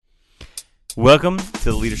Welcome to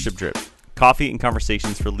the Leadership Drip, coffee and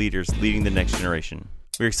conversations for leaders leading the next generation.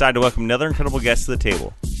 We're excited to welcome another incredible guest to the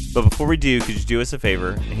table. But before we do, could you do us a favor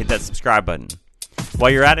and hit that subscribe button?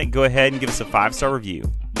 While you're at it, go ahead and give us a 5-star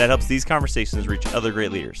review. That helps these conversations reach other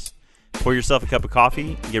great leaders. Pour yourself a cup of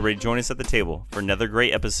coffee and get ready to join us at the table for another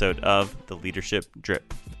great episode of the Leadership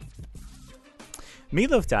Drip.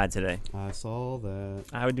 Meatloaf died today. I saw that.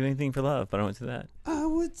 I would do anything for love, but I won't do that. I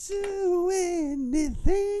would do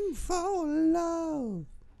anything for love.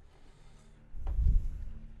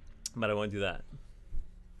 But I won't do that.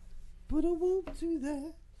 But I won't do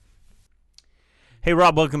that. Hey,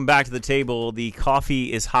 Rob, welcome back to the table. The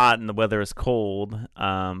coffee is hot and the weather is cold,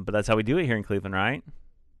 but that's how we do it here in Cleveland, right?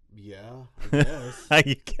 Yeah, I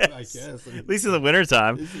guess. I guess. I mean, At least in the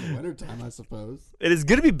wintertime. At least in the wintertime, I suppose. It is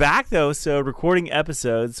good to be back, though. So recording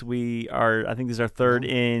episodes, I think this is our third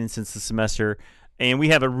in since the semester. And we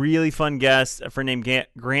have a really fun guest, a friend named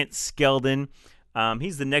Grant Skeldon.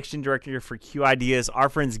 He's the Next Gen Director for Q Ideas. Our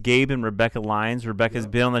friends Gabe and Rebecca Lyons. Rebecca's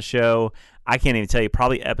been on the show, I can't even tell you,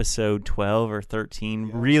 probably episode 12 or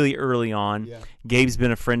 13, really early on. Yeah. Gabe's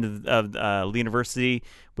been a friend of the university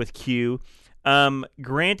with Q.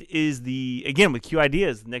 Grant is with Q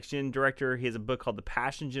Ideas, the Next Gen Director. He has a book called The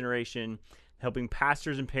Passion Generation, helping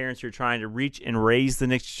pastors and parents who are trying to reach and raise the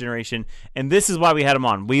next generation. And this is why we had him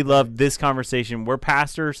on. We love this conversation. We're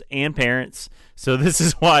pastors and parents, so this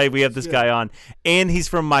is why we have this guy on. And he's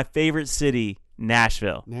from my favorite city,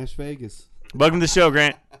 Nashville. Nash Vegas. Welcome to the show,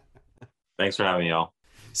 Grant. Thanks for having me, y'all.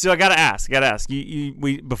 So I gotta ask.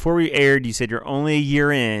 We before we aired, you said you're only a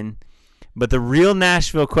year in, but the real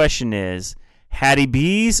Nashville question is: Hattie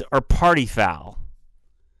B's or Party Foul?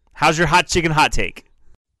 How's your hot chicken hot take?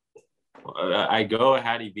 I go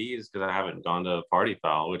Hattie B's because I haven't gone to Party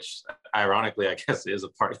Foul, which ironically I guess is a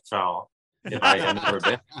Party Foul if I have never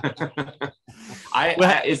been.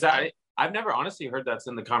 I've never honestly heard that's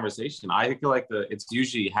in the conversation. I feel like it's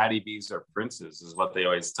usually Hattie B's or Prince's is what they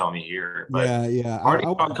always tell me here. But yeah. Party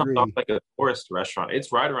Foul comes off like a tourist restaurant.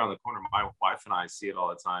 It's right around the corner. My wife and I see it all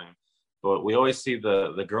the time. But we always see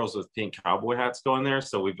the girls with pink cowboy hats going there,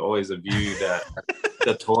 so we've always viewed that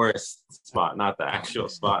the tourist spot, not the actual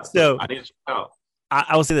spot. So I need to check out.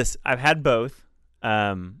 I will say this: I've had both.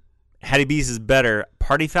 Hattie B's is better.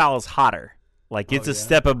 Party Foul is hotter. Like it's a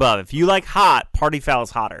step above. If you like hot, Party Foul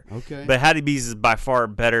is hotter. Okay. But Hattie B's is by far a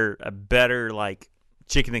better like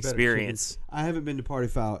chicken experience. Chicken. I haven't been to Party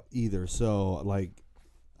Foul either, so like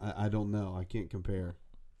I don't know. I can't compare.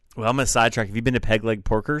 Well, I'm going to sidetrack. Have you been to Peg Leg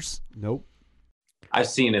Porkers? Nope. I've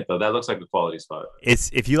seen it, though. That looks like a quality spot.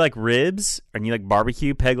 If you like ribs and you like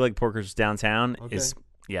barbecue, Peg Leg Porkers downtown is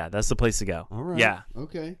that's the place to go. All right. Yeah.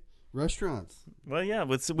 Okay. Restaurants. Well, yeah,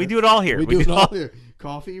 we do it all here. We do it all here.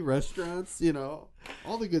 Coffee, restaurants,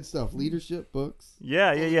 all the good stuff. Leadership, books.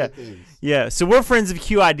 Yeah. So we're friends of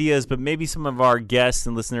Q Ideas, but maybe some of our guests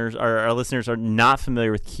and listeners, our listeners, are not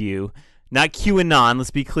familiar with Q. Not QAnon, let's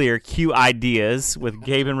be clear. Q Ideas with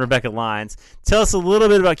Gabe and Rebecca Lyons. Tell us a little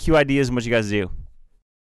bit about Q Ideas and what you guys do.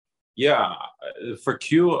 Yeah, for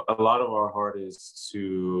Q, a lot of our heart is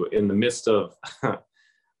to, in the midst of,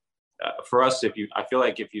 for us, I feel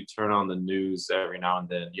like if you turn on the news every now and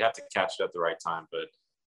then, you have to catch it at the right time. But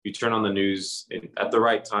if you turn on the news at the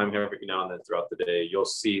right time every now and then throughout the day, you'll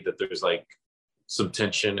see that there's like some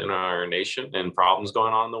tension in our nation and problems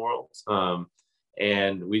going on in the world.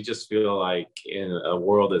 And we just feel like in a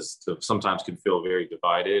world that sometimes can feel very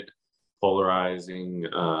divided, polarizing,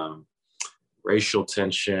 racial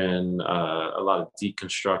tension, a lot of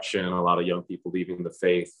deconstruction, a lot of young people leaving the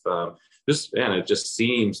faith. It just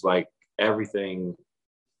seems like everything.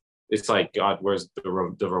 It's like, God, where's the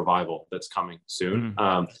revival that's coming soon?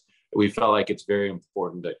 Mm-hmm. We felt like it's very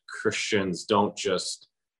important that Christians don't just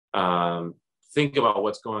think about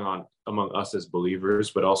what's going on among us as believers,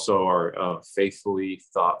 but also are faithfully,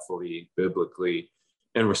 thoughtfully, biblically,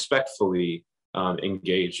 and respectfully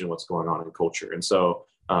engaged in what's going on in culture. And so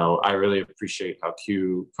I really appreciate how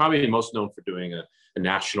Q, probably most known for doing a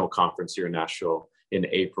national conference here in Nashville in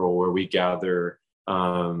April, where we gather,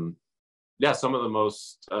 some of the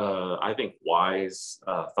most, I think, wise,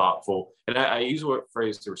 thoughtful, and I use the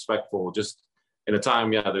phrase respectful, just in a time,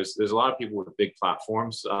 there's a lot of people with big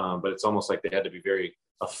platforms, but it's almost like they had to be very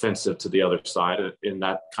offensive to the other side, and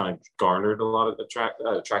that kind of garnered attracted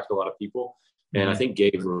a lot of people. And I think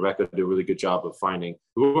Gabe and Rebecca did a really good job of finding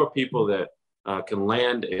who are people that can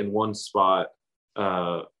land in one spot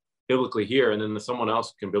biblically here, and then someone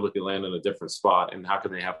else can biblically land in a different spot, and how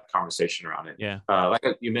can they have a conversation around it? Yeah.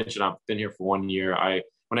 Like you mentioned, I've been here for 1 year.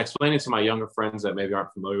 When explaining to my younger friends that maybe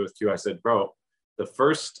aren't familiar with Q, I said, bro, one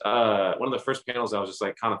of the first panels I was just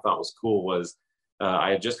like kind of thought was cool was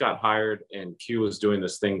I had just got hired, and Q was doing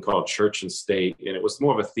this thing called Church and State, and it was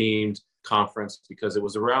more of a themed conference because it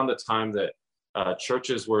was around the time that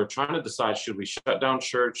churches were trying to decide, should we shut down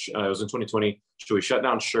church? It was in 2020. Should we shut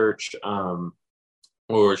down church,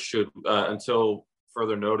 or should until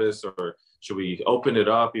further notice, or should we open it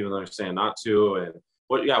up even though they're saying not to? And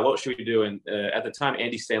what should we do? And at the time,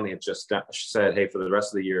 Andy Stanley had just said, hey, for the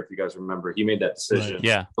rest of the year, if you guys remember, he made that decision. Right.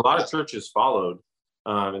 Yeah. A lot of churches followed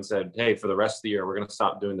and said, hey, for the rest of the year, we're going to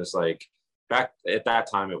stop doing this. Like back at that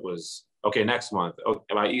time, it was, okay, next month, okay,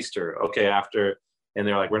 by Easter, okay, after. And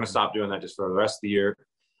they're like, we're going to stop doing that just for the rest of the year.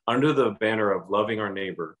 Under the banner of loving our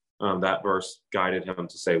neighbor, that verse guided him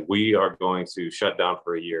to say, we are going to shut down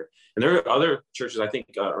for a year. And there are other churches, I think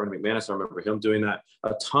Ernie McManus, I remember him doing that.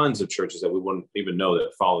 Tons of churches that we wouldn't even know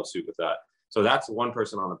that followed suit with that. So that's one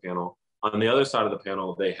person on the panel. On the other side of the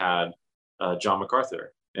panel, they had John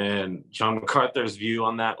MacArthur. And John MacArthur's view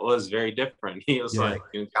on that was very different. He was like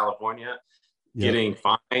in California, getting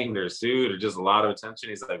fined or sued or just a lot of attention.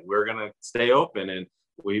 He's like, we're going to stay open. And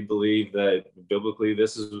we believe that biblically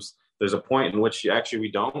there's a point in which actually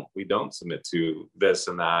we don't submit to this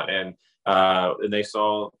and that. And they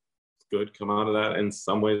saw good come out of that in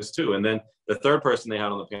some ways too. And then the third person they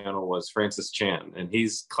had on the panel was Francis Chan. And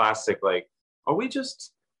he's classic, like, are we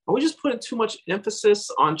just putting too much emphasis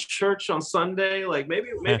on church on Sunday? Like maybe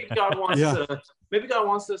God wants maybe God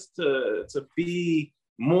wants us to be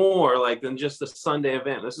more like than just a Sunday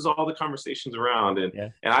event. This is all the conversations around.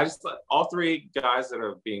 And I just thought all three guys that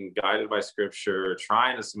are being guided by scripture,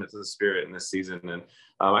 trying to submit to the Spirit in this season. And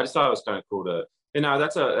I just thought it was kind of cool and now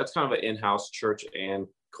that's kind of an in-house church and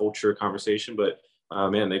culture conversation, but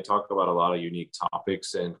man, they talk about a lot of unique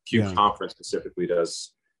topics, and Q Conference specifically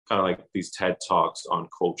does kind of like these TED Talks on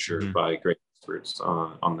culture by great experts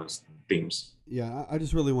on those themes. Yeah, I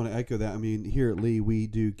just really want to echo that. I mean, here at Lee, we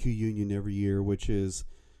do Q Union every year, which is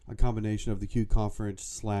a combination of the Q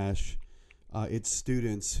Conference / its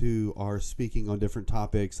students who are speaking on different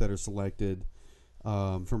topics that are selected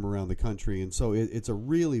from around the country. And so it's a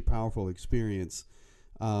really powerful experience.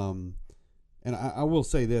 And I will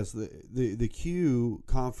say this, the Q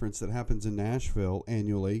Conference that happens in Nashville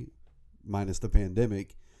annually, minus the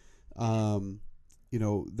pandemic,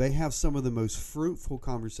 they have some of the most fruitful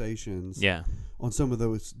conversations on some of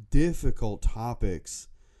those difficult topics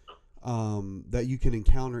that you can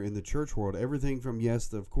encounter in the church world. Everything from,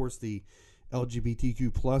 of course, the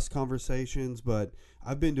LGBTQ plus conversations, but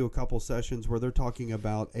I've been to a couple sessions where they're talking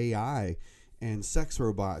about AI and sex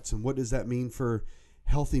robots and what does that mean for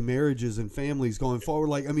healthy marriages and families going forward.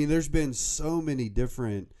 Like, I mean, there's been so many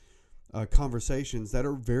different conversations that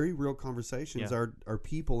are very real conversations our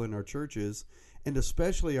people in our churches, and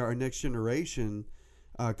especially our next generation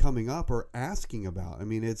coming up, are asking about. I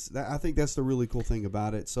mean, I think that's the really cool thing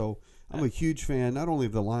about it. So I'm a huge fan, not only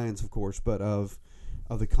of the Lions, of course, but of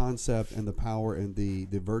the concept and the power and the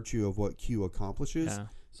virtue of what Q accomplishes. Yeah.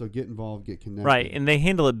 So get involved, get connected. Right, and they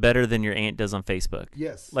handle it better than your aunt does on Facebook.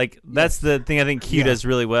 Yes. Like, that's the thing I think Q does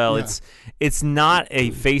really well. Yeah. It's not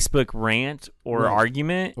a Facebook rant or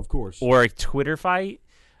argument. Of course. Or a Twitter fight.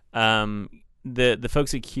 The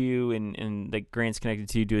folks at Q and that Grant's connected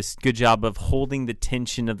to do a good job of holding the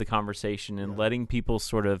tension of the conversation and letting people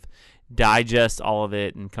sort of digest all of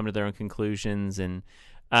it and come to their own conclusions. And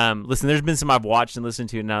listen, there's been some I've watched and listened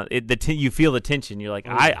to. Now, you feel the tension. You're like,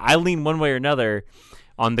 I lean one way or another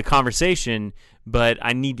on the conversation, but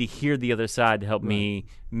I need to hear the other side to help me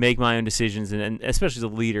make my own decisions, and especially as a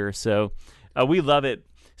leader. So we love it.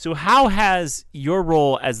 So how has your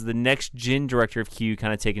role as the next gen director of Q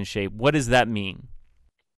kind of taken shape? What does that mean?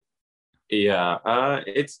 Yeah,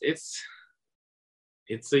 it's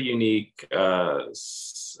a unique,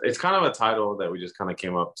 it's kind of a title that we just kind of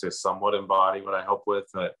came up to somewhat embody what I help with.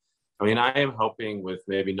 I mean, I am helping with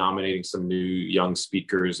maybe nominating some new young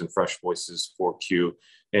speakers and fresh voices for Q,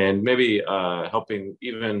 and maybe helping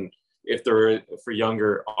even if they're for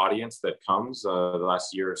younger audience that comes the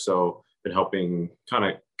last year or so, been helping kind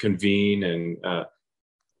of convene and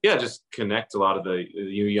just connect a lot of the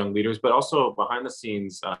young leaders, but also behind the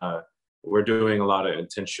scenes, we're doing a lot of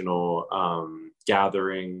intentional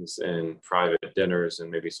gatherings and private dinners and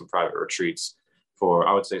maybe some private retreats for,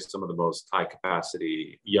 I would say, some of the most high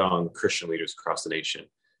capacity young Christian leaders across the nation.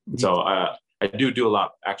 So I do a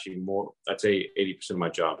lot, actually more, I'd say 80% of my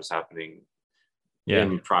job is happening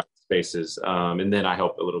in private spaces. And then I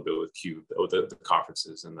help a little bit with Q, with the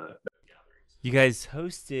conferences and the gatherings. You guys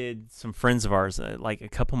hosted some friends of ours, like a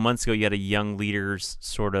couple months ago. You had a young leaders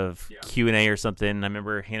sort of Q&A or something. I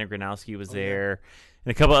remember Hannah Granowski was there,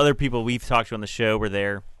 and a couple other people we've talked to on the show were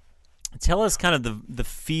there. Tell us kind of the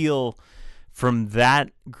feel from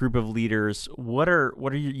that group of leaders, what are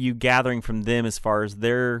you gathering from them as far as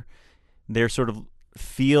their sort of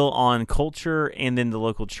feel on culture and then the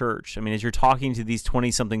local church? I mean, as you're talking to these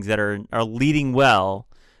 20-somethings that are leading well,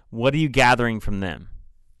 what are you gathering from them?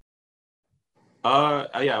 So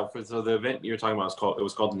the event you're talking about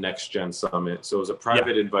was called the Next Gen Summit. So it was a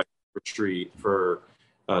private invited retreat for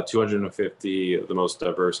 250 of the most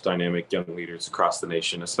diverse, dynamic young leaders across the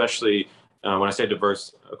nation. Especially when I say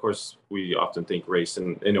diverse, of course, we often think race,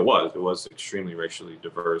 and it was extremely racially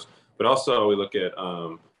diverse. But also we look at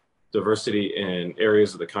diversity in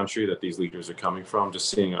areas of the country that these leaders are coming from. Just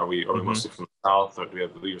seeing, are we mostly from the South, or do we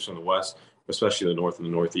have leaders from the West, especially the North and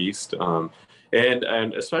the Northeast?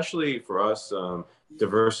 And especially for us,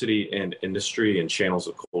 diversity in industry and channels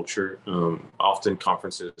of culture. Often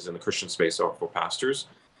conferences in the Christian space are for pastors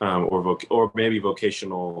or maybe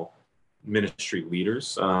vocational ministry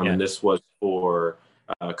leaders. And this was for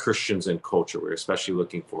Christians in culture. We're especially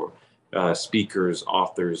looking for speakers,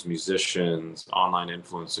 authors, musicians, online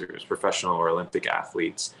influencers, professional or Olympic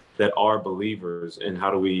athletes that are believers, and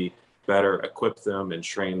how do we better equip them and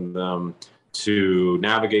train them to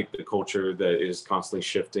navigate the culture that is constantly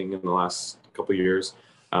shifting in the last couple of years,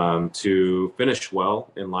 to finish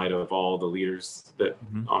well in light of all the leaders that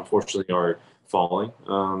unfortunately are falling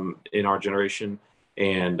in our generation,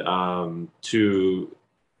 and to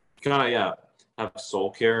kind of have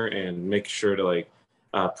soul care and make sure to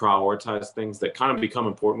prioritize things that kind of become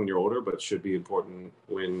important when you're older, but should be important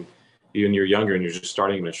when you're younger and you're just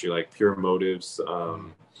starting ministry, like pure motives,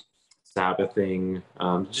 Sabbathing,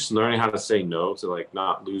 just learning how to say no, to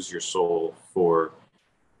not lose your soul for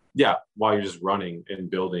while you're just running and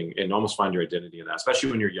building, and almost find your identity in that.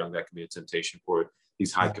 Especially when you're young, that can be a temptation for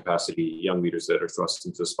these high capacity young leaders that are thrust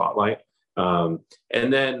into the spotlight. And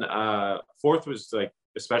then fourth was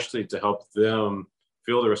especially to help them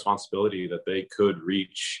feel the responsibility that they could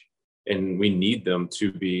reach, and we need them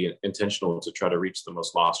to be intentional to try to reach the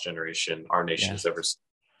most lost generation our nation has ever seen.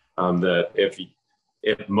 That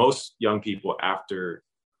if most young people after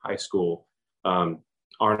high school are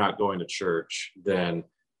not going to church, then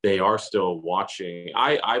they are still watching.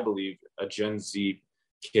 I believe a Gen Z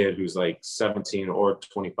kid who's 17 or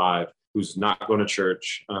 25, who's not going to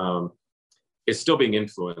church, is still being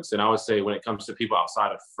influenced. And I would say when it comes to people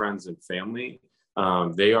outside of friends and family,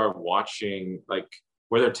 they are watching,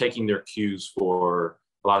 where they're taking their cues for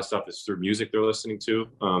a lot of stuff is through music they're listening to.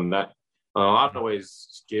 That in a lot of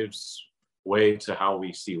ways gives way to how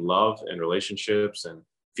we see love and relationships and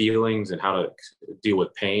feelings, and how to deal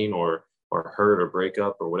with pain or hurt or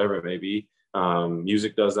breakup or whatever it may be.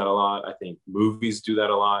 Music does that a lot. I think movies do that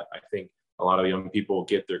a lot. I think a lot of young people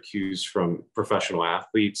get their cues from professional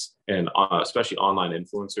athletes and especially online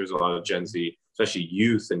influencers. A lot of Gen Z, especially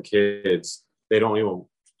youth and kids, they don't even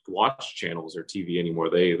watch channels or TV anymore.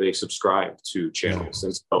 They subscribe to channels.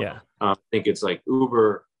 And so I think it's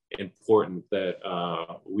uber important that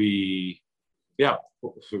we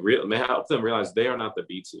help them realize they are not the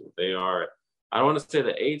B team. They are, I don't want to say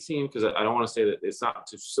the A team, because I don't want to say that it's not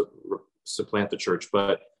to supplant the church,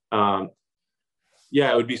 but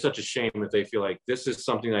it would be such a shame if they feel like this is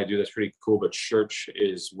something I do that's pretty cool, but church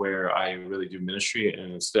is where I really do ministry.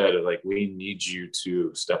 And instead of we need you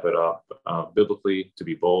to step it up biblically, to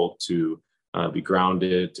be bold, to be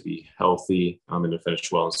grounded, to be healthy, and to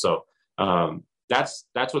finish well. And so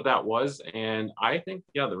that's what that was. And I think,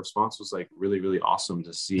 the response was really, really awesome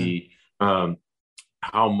to see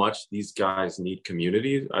how much these guys need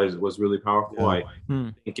community. It was really powerful. I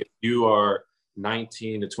think if you are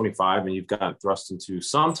 19 to 25 and you've gotten thrust into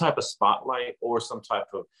some type of spotlight or some type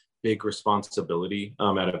of big responsibility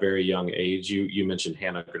at a very young age, you mentioned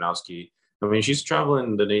Hannah Gronowski. I mean, she's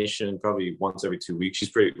traveling the nation probably once every 2 weeks.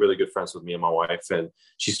 She's really good friends with me and my wife, and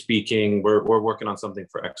she's speaking. We're working on something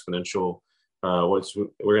for Exponential.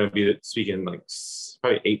 We're going to be speaking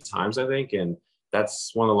probably 8 times, I think, and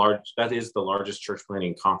that's that is the largest church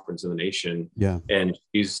planning conference in the nation. Yeah, and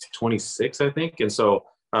she's 26, I think, and so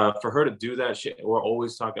for her to do that, we're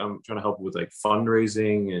always talking. I'm trying to help with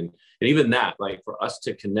fundraising and even that, for us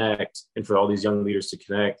to connect and for all these young leaders to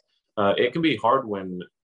connect. It can be hard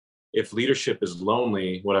if leadership is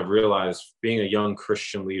lonely. What I've realized, being a young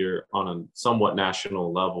Christian leader on a somewhat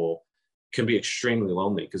national level can be extremely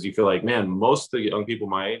lonely, because you feel man, most of the young people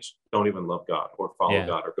my age don't even love God or follow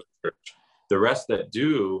God or go to church. The rest that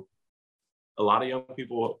do, a lot of young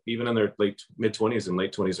people, even in their mid-20s and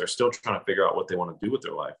late 20s, are still trying to figure out what they want to do with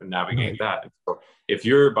their life and navigate that. And so if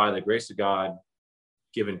you're, by the grace of God,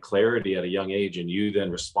 given clarity at a young age, and you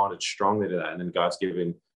then responded strongly to that, and then God's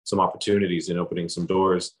given some opportunities and opening some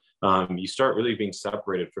doors, you start really being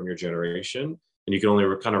separated from your generation. and you can only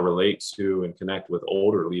kind of relate to and connect with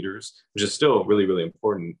older leaders, which is still really, really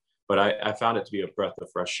important. But I found it to be a breath of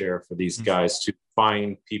fresh air for these guys to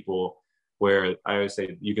find people where I always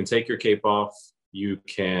say you can take your cape off, you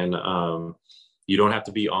can, you don't have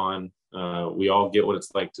to be on. We all get what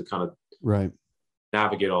it's like to kind of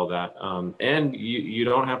navigate all that. And you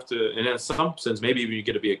don't have to, and in some sense, maybe you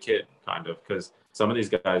get to be a kid, kind of, because some of these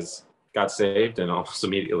guys got saved and almost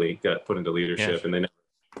immediately got put into leadership, and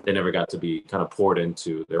they never got to be kind of poured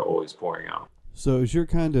into. They're always pouring out. So as you're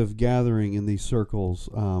kind of gathering in these circles,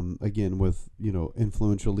 again, with,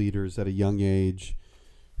 influential leaders at a young age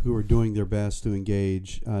who are doing their best to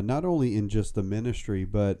engage, not only in just the ministry,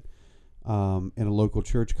 but in a local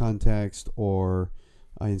church context or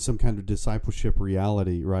in some kind of discipleship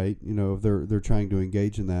reality, right? If they're trying to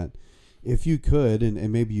engage in that. If you could,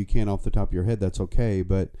 and maybe you can't off the top of your head, that's okay,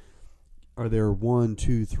 but are there 1,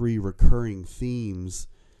 2, 3 recurring themes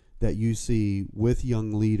that you see with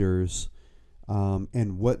young leaders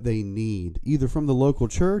and what they need, either from the local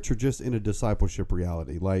church or just in a discipleship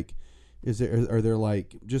reality? Like, are there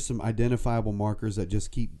like just some identifiable markers that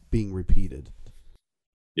just keep being repeated?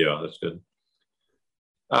 Yeah, that's good.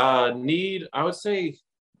 I would say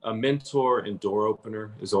a mentor and door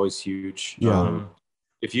opener is always huge. Yeah.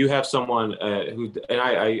 If you have someone who, and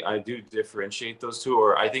I do differentiate those two,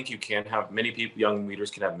 or I think you can have many people, young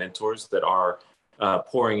leaders can have mentors that are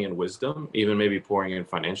pouring in wisdom, even maybe pouring in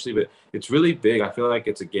financially, but it's really big. I feel like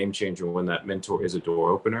it's a game changer when that mentor is a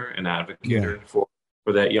door opener, an advocate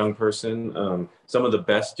for that young person. Some of the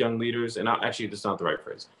best young leaders, and actually, that's not the right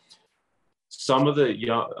phrase. Some of the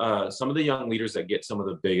young leaders that get some of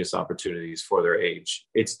the biggest opportunities for their age,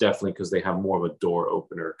 it's definitely because they have more of a door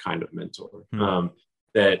opener kind of mentor.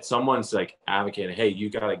 That someone's like advocating, hey, you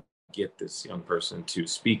got to get this young person to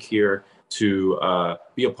speak here, to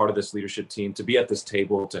be a part of this leadership team, to be at this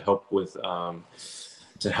table, to help with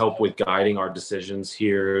guiding our decisions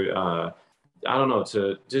here. I don't know,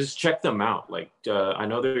 to just check them out. Like, I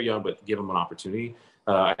know they're young, but give them an opportunity.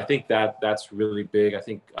 I think that's really big. I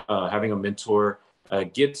think having a mentor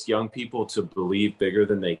gets young people to believe bigger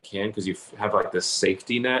than they can, because you have like this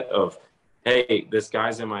safety net of, hey, this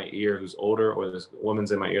guy's in my ear who's older, or this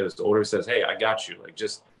woman's in my ear that's older, says, hey, I got you. Like,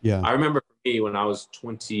 just, I remember for me when I was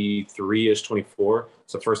 23-ish, 24,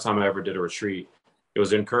 it's the first time I ever did a retreat. It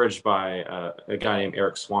was encouraged by a guy named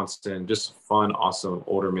Eric Swanson, just fun, awesome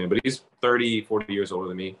older man, but he's 30, 40 years older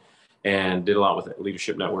than me, and did a lot with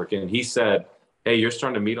Leadership Network. And he said, hey, you're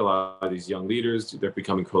starting to meet a lot of these young leaders. They're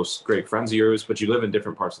becoming close, great friends of yours, but you live in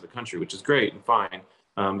different parts of the country, which is great and fine.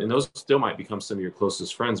 And those still might become some of your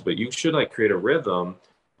closest friends, but you should like create a rhythm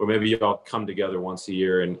where maybe you all come together once a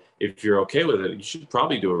year. And if you're okay with it, you should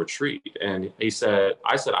probably do a retreat. And I said,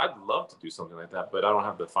 I'd love to do something like that, but I don't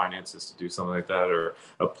have the finances to do something like that, or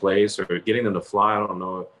a place, or getting them to fly. I don't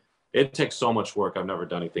know. It takes so much work. I've never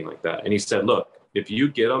done anything like that. And he said, look, if you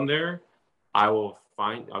get them there, I'll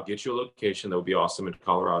get you a location that would be awesome in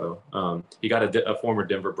Colorado. He got a former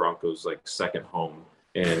Denver Broncos like second home,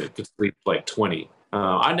 and could sleep like 20.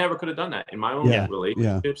 I never could have done that in my own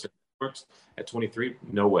relationships and networks at 23.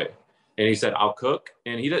 No way. And he said, I'll cook.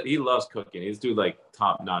 And he loves cooking. He's dude like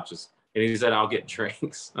top notches. And he said, I'll get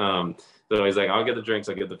drinks. So he's like, I'll get the drinks,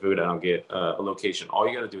 I'll get the food, and I'll get a location. All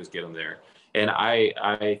you got to do is get them there. And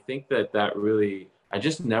I think that really, I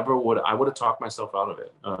just never I would have talked myself out of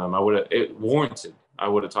it. It warranted. I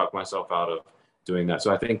would have talked myself out of doing that.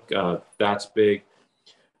 So I think that's big.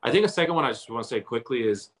 I think a second one I just want to say quickly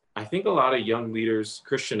is, I think a lot of young leaders,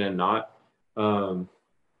 Christian and not,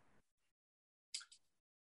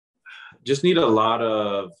 just need a lot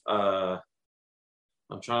of,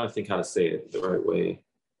 I'm trying to think how to say it the right way.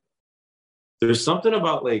 There's something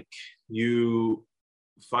about like, you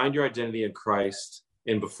find your identity in Christ,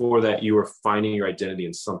 and before that you were finding your identity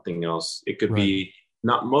in something else. It could be,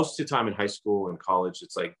 not most of the time in high school and college,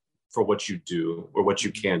 it's like for what you do or what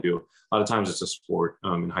you can do. A lot of times it's a sport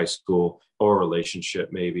in high school, or a relationship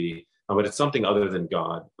maybe, but it's something other than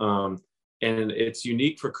God. And it's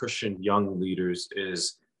unique for Christian young leaders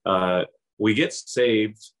is we get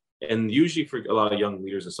saved, and usually for a lot of young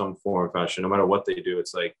leaders in some form or fashion, no matter what they do,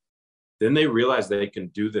 it's like, then they realize they can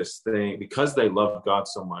do this thing because they love God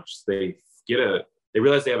so much. They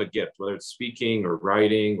realize they have a gift, whether it's speaking or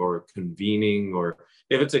writing or convening, or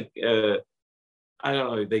if it's I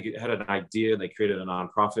don't know, they had an idea and they created a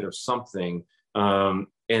nonprofit or something.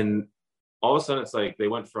 And all of a sudden it's like they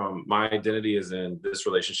went from, my identity is in this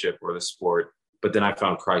relationship or this sport, but then I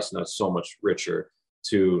found Christ, and that's so much richer,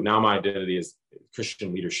 to now my identity is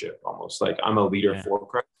Christian leadership, almost like I'm a leader for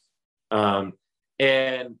Christ.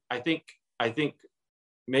 And I think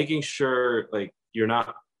making sure like you're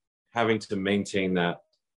not, having to maintain that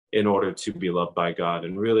in order to be loved by God.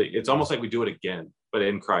 And really, it's almost like we do it again, but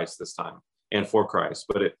in Christ this time and for Christ.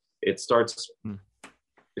 But it starts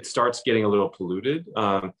getting a little polluted.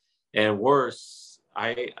 And worse,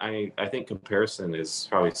 I think comparison is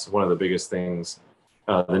probably one of the biggest things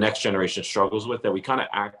the next generation struggles with, that we kind of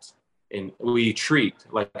we treat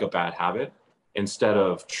like a bad habit instead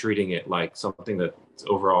of treating it like something that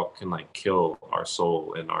overall can like kill our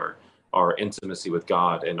soul and our intimacy with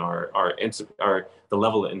God and the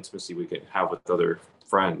level of intimacy we can have with other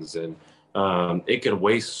friends. And it can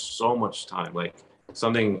waste so much time. Like,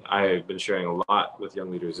 something I've been sharing a lot with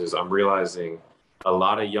young leaders is I'm realizing a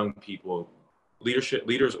lot of young people,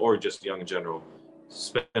 leaders or just young in general,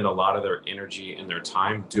 spend a lot of their energy and their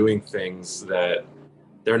time doing things that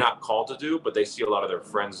they're not called to do, but they see a lot of their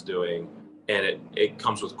friends doing, and it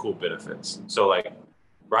comes with cool benefits. So like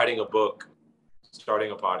writing a book,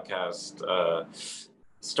 starting a podcast,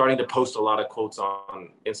 starting to post a lot of quotes on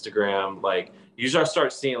Instagram. Like, you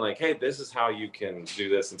start seeing like, hey, this is how you can do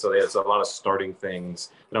this. And so there's a lot of starting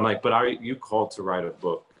things. And I'm like, but are you called to write a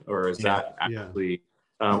book? Or is that actually,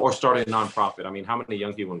 or start a nonprofit? I mean, how many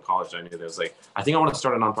young people in college I knew that was like, I think I want to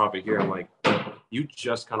start a nonprofit here. I'm like, you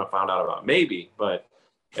just kind of found out about it. Maybe, but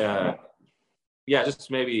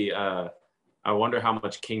just maybe I wonder how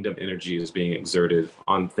much kingdom energy is being exerted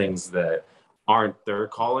on things that aren't their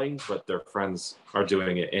calling, but their friends are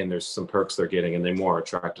doing it, and there's some perks they're getting, and they're more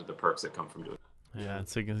attracted to the perks that come from doing it. Yeah,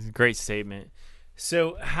 it's a great statement.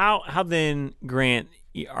 So how then, Grant,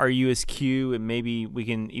 are you as Q, and maybe we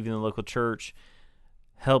can, even the local church,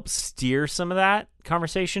 help steer some of that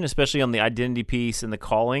conversation, especially on the identity piece and the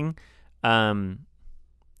calling,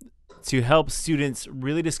 to help students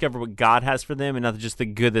really discover what God has for them and not just the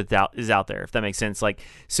good that is out there, if that makes sense. Like,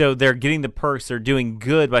 so they're getting the perks, they're doing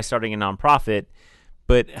good by starting a nonprofit,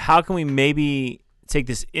 but how can we maybe take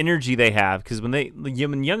this energy they have? Because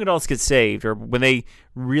when young adults get saved, or when they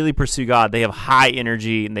really pursue God, they have high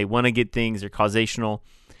energy and they want to get things, they're causational.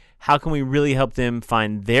 How can we really help them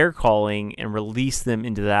find their calling and release them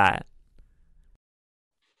into that?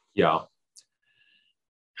 Yeah.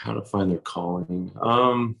 How to find their calling.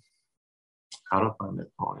 How to find their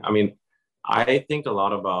calling. I mean, I think a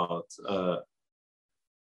lot about, I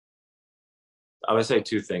would say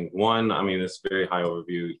two things. One, I mean, this very high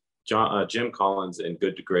overview. Jim Collins in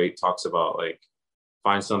Good to Great talks about, like,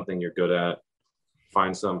 find something you're good at,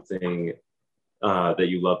 find something that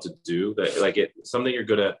you love to do, something you're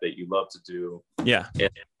good at that you love to do. Yeah.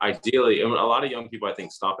 And ideally, and a lot of young people, I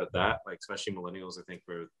think, stop at that, like, especially millennials, I think,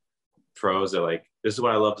 for pros, they're like, this is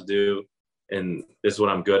what I love to do, and this is what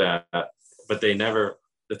I'm good at. But the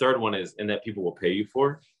third one is, and that people will pay you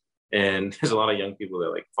for. And there's a lot of young people that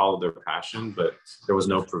like follow their passion, but there was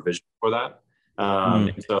no provision for that.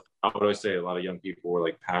 And so I would always say a lot of young people were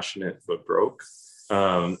like passionate but broke.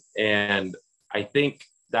 And I think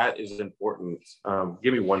that is important.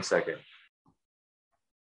 Give me 1 second.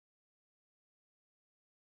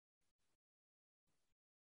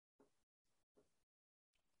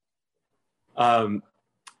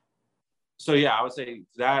 So yeah, I would say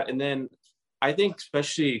that. And then I think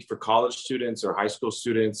especially for college students or high school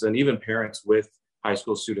students, and even parents with high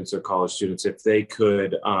school students or college students, if they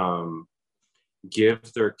could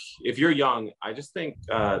if you're young, I just think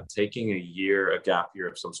taking a gap year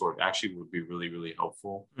of some sort actually would be really, really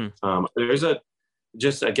helpful. There's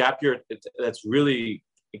just a gap year that's really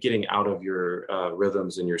getting out of your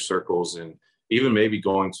rhythms and your circles, and even maybe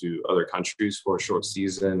going to other countries for a short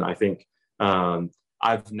season. I think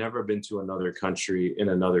I've never been to another country in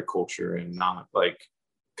another culture and not like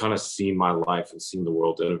kind of seen my life and seen the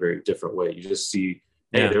world in a very different way. You just see,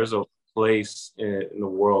 hey, there's a place in the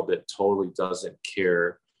world that totally doesn't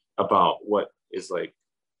care about what is like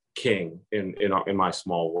king in my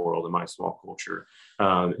small world, in my small culture.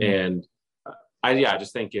 And I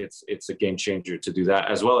just think it's a game changer to do that,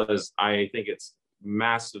 as well as I think it's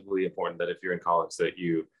massively important that if you're in college that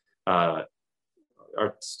you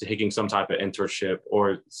are taking some type of internship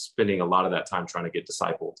or spending a lot of that time trying to get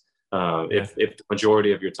discipled. If the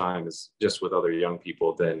majority of your time is just with other young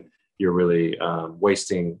people, then you're really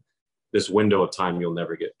wasting this window of time you'll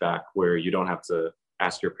never get back, where you don't have to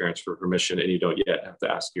ask your parents for permission, and you don't yet have to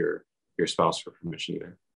ask your spouse for permission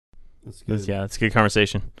either. That's good. It's a good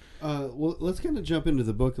conversation. Well, let's kind of jump into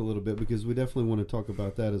the book a little bit, because we definitely want to talk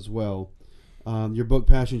about that as well. Your book,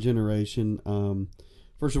 Passion Generation.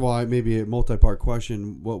 First of all, maybe a multi-part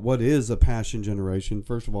question. What is a passion generation?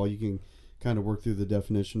 First of all, you can kind of work through the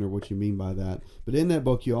definition or what you mean by that. But in that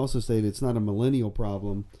book, you also stated it's not a millennial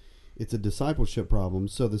problem, it's a discipleship problem.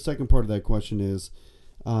 So the second part of that question is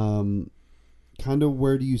kind of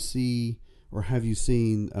where do you see or have you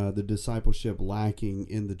seen the discipleship lacking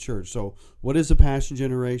in the church? So what is a passion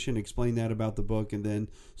generation? Explain that about the book, and then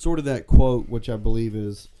sort of that quote, which I believe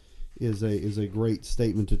is a great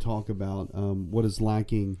statement to talk about. What is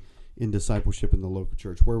lacking in discipleship in the local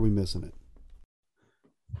church? Where are we missing it?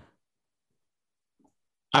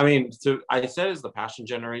 I mean, so I said it's the passion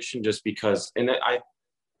generation just because, and I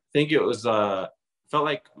think it was felt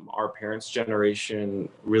like our parents' generation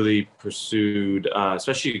really pursued,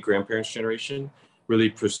 especially grandparents' generation, really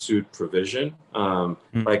pursued provision,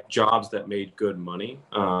 like jobs that made good money.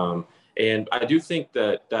 And I do think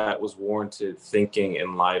that was warranted thinking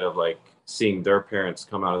in light of like seeing their parents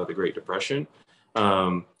come out of the Great Depression.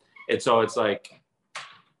 And so it's like,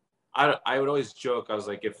 I would always joke. I was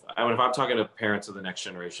like, if I'm talking to parents of the next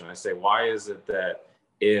generation, I say, why is it that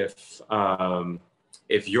if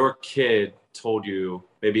your kid told you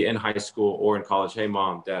maybe in high school or in college, hey,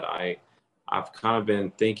 mom, dad, I've kind of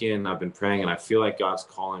been thinking, I've been praying, and I feel like God's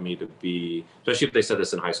calling me to be, especially if they said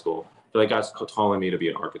this in high school, I feel like God's calling me to be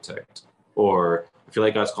an architect, or I feel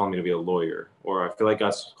like God's calling me to be a lawyer, or I feel like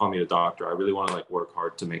God's calling me to doctor. I really want to like work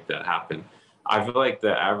hard to make that happen. I feel like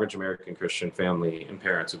the average American Christian family and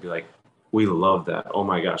parents would be like, we love that. Oh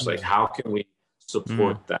my gosh, like how can we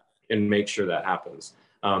support that and make sure that happens?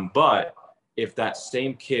 But if that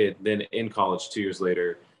same kid then in college 2 years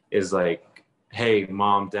later is like, hey,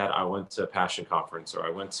 mom, dad, I went to a Passion conference, or I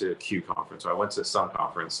went to a Q conference, or I went to some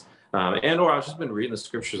conference, or I've just been reading the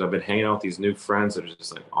scriptures. I've been hanging out with these new friends that are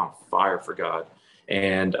just like on fire for God.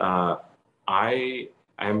 And I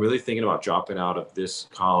am really thinking about dropping out of this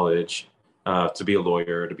college to be a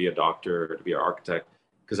lawyer, to be a doctor, to be an architect,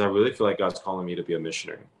 because I really feel like God's calling me to be a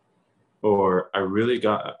missionary. Or I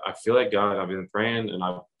feel like God, I've been praying and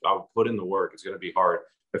I'll put in the work. It's going to be hard.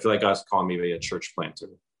 I feel like God's calling me to be a church planter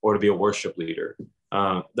or to be a worship leader.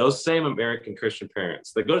 Those same American Christian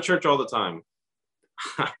parents that go to church all the time,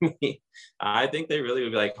 I mean, I think they really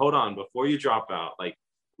would be like, hold on, before you drop out, like,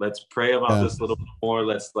 let's pray about this a little bit more.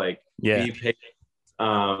 Let's like be patient.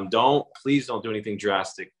 Please don't do anything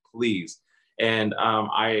drastic, please. And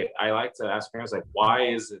I like to ask parents, like, why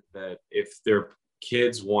is it that if their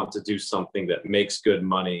kids want to do something that makes good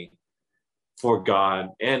money for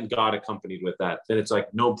God and God accompanied with that, then it's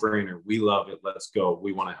like no brainer. We love it. Let's go.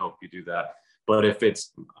 We want to help you do that. But if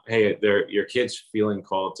it's, hey, your kid's feeling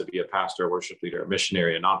called to be a pastor, a worship leader, a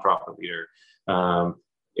missionary, a nonprofit leader,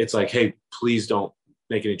 it's like, hey, please don't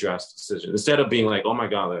make any drastic decisions. Instead of being like, oh my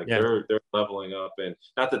God, like they're leveling up, and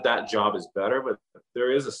not that job is better, but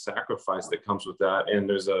there is a sacrifice that comes with that, and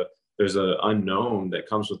there's a unknown that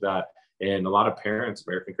comes with that. And a lot of parents,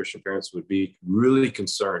 American Christian parents, would be really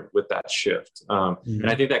concerned with that shift. And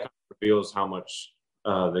I think that kind of reveals how much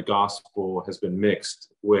the gospel has been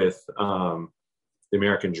mixed with the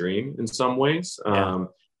American dream in some ways.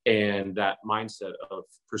 And that mindset of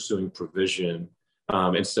pursuing provision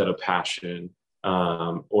instead of passion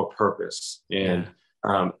or purpose. And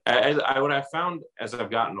what I found as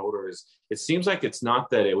I've gotten older is it seems like it's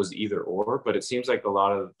not that it was either or, but it seems like a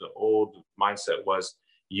lot of the old mindset was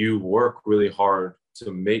you work really hard to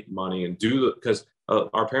make money and do, because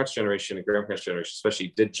our parents' generation and grandparents' generation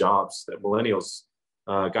especially did jobs that millennials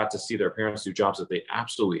got to see their parents do jobs that they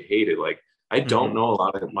absolutely hated. Like I don't know a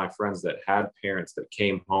lot of my friends that had parents that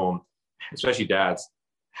came home, especially dads,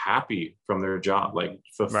 happy from their job, like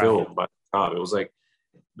fulfilled by the job. It was like,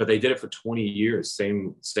 but they did it for 20 years,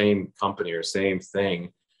 same company or same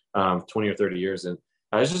thing, 20 or 30 years. And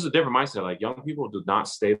it's just a different mindset. Like young people do not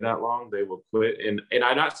stay that long. They will quit. And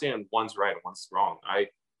I'm not saying one's right and one's wrong.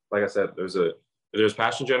 Like I said, there's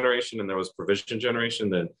passion generation and there was provision generation.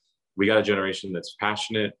 Then we got a generation that's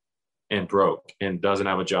passionate and broke and doesn't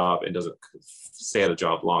have a job and doesn't stay at a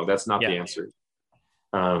job long. That's not the answer.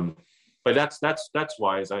 But that's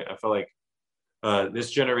wise. I felt like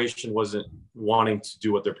this generation wasn't wanting to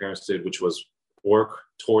do what their parents did, which was work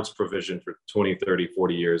towards provision for 20, 30,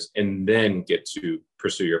 40 years, and then get to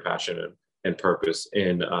pursue your passion and purpose.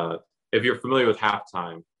 And if you're familiar with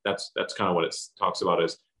Halftime, that's kind of what it talks about,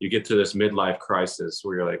 is you get to this midlife crisis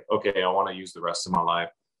where you're like, okay, I want to use the rest of my life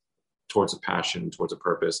towards a passion, towards a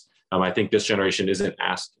purpose. I think this generation isn't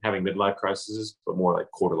having midlife crises, but more like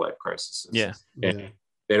quarter life crises. And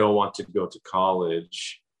they don't want to go to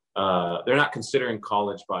college. They're not considering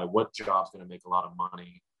college by what job's going to make a lot of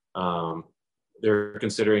money. They're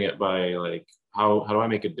considering it by like, how do I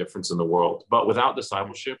make a difference in the world? But without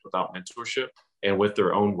discipleship, without mentorship, and with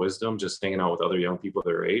their own wisdom, just hanging out with other young people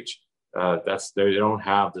their age, they don't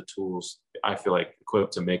have the tools, I feel like,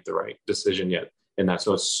 equipped to make the right decision yet. And that's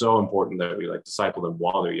so it's so important that we like disciple them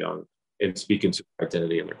while they're young and speak into their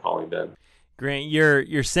identity and their calling then. Grant,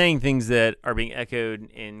 you're saying things that are being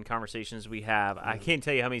echoed in conversations we have. I can't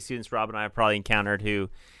tell you how many students Rob and I have probably encountered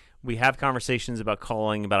who we have conversations about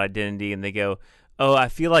calling, about identity, and they go, "Oh, I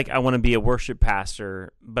feel like I want to be a worship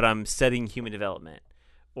pastor, but I'm studying human development,"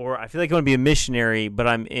 or "I feel like I want to be a missionary, but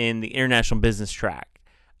I'm in the international business track."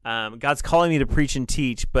 God's calling me to preach and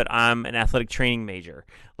teach, but I'm an athletic training major.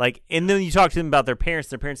 Like, and then you talk to them about their parents.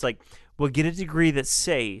 Their parents are like, "Well, get a degree that's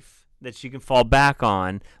safe, that you can fall back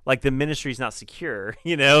on, like the ministry's not secure,"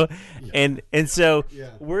 Yeah. and so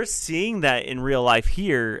we're seeing that in real life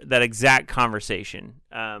here, that exact conversation.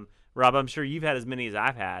 Rob, I'm sure you've had as many as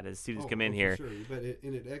I've had as students come in here. Sure. But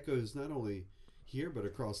it echoes not only here, but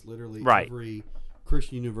across literally Right. every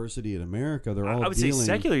Christian university in America. They're all I would say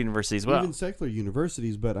secular universities as well. Even secular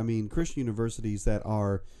universities, but I mean Christian universities that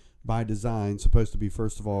are by design supposed to be,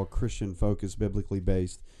 first of all, Christian focused, biblically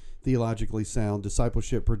based, theologically sound,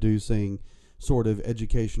 discipleship producing sort of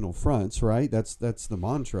educational fronts, right? That's the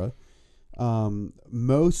mantra.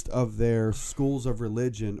 Most of their schools of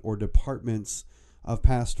religion or departments of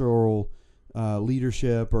pastoral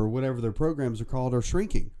leadership or whatever their programs are called are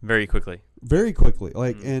shrinking very quickly.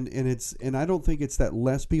 Like, and I don't think it's that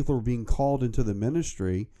less people are being called into the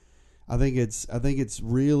ministry. I think it's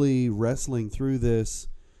really wrestling through this.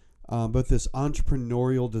 But this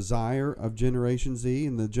entrepreneurial desire of Generation Z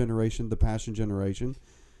and the passion generation,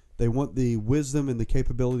 they want the wisdom and the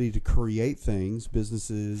capability to create things,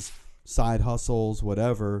 businesses, side hustles,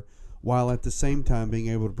 whatever, while at the same time being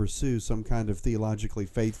able to pursue some kind of theologically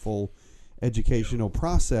faithful educational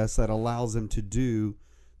process that allows them to do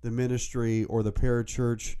the ministry or the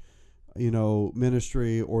parachurch,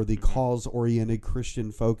 ministry or the cause-oriented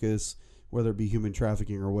Christian focus, whether it be human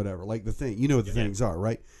trafficking or whatever. Like the thing, what the things are,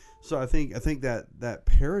 right? So I think that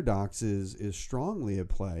paradox is strongly at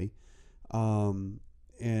play,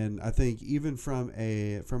 and I think even from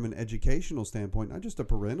an educational standpoint, not just a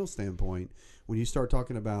parental standpoint, when you start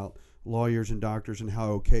talking about lawyers and doctors and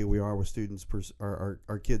how okay we are with students,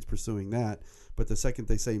 our kids pursuing that, but the second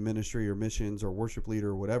they say ministry or missions or worship leader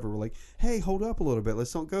or whatever, we're like, hey, hold up a little bit,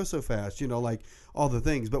 let's don't go so fast, like all the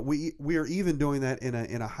things. But we are even doing that in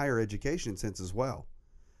a higher education sense as well,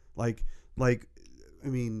 like. I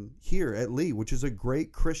mean, here at Lee, which is a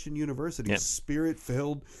great Christian university,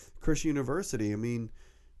 Spirit-filled Christian university. I mean,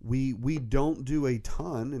 we don't do a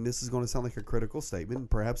ton, and this is going to sound like a critical statement, and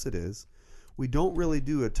perhaps it is. We don't really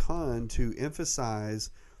do a ton to emphasize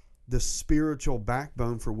the spiritual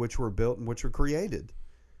backbone for which we're built and which we're created.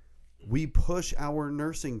 We push our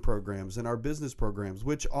nursing programs and our business programs,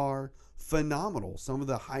 which are phenomenal, some of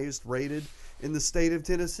the highest rated in the state of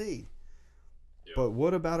Tennessee. But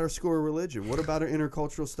what about our school of religion? What about our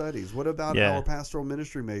intercultural studies? What about our pastoral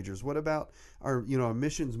ministry majors? What about our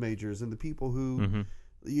missions majors and the people who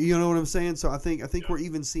you know what I'm saying? So I think we're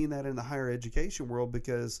even seeing that in the higher education world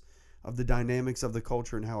because of the dynamics of the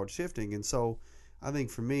culture and how it's shifting. And so I think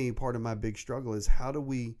for me, part of my big struggle is how do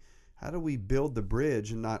we build the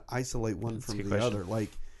bridge and not isolate one from the other? Like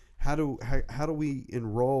how do we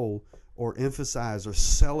enroll or emphasize or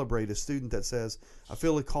celebrate a student that says, I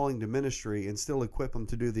feel a calling to ministry, and still equip them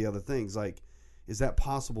to do the other things? Like, is that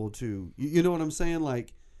possible to, you know what I'm saying?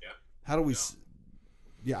 Like, how do we,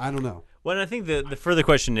 I don't know. Well, and I think the further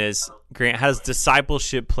question is, Grant, how does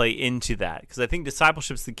discipleship play into that? Because I think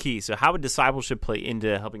discipleship's the key. So how would discipleship play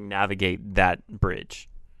into helping navigate that bridge?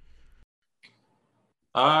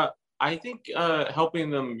 I think helping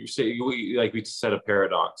them, like we said, a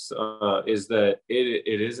paradox is that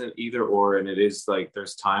it isn't either or, and it is like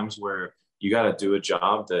there's times where you got to do a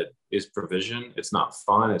job that is provision. It's not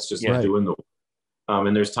fun. It's just doing the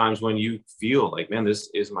and there's times when you feel like, man, this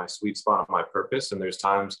is my sweet spot, my purpose. And there's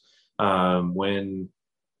times when,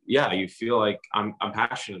 you feel like I'm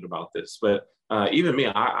passionate about this. But even me,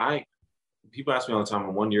 I people ask me all the time,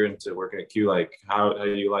 I'm 1 year into working at Q, like, how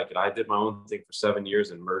do you like it? I did my own thing for 7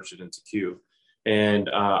 years and merged it into Q. And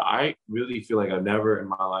I really feel like I've never in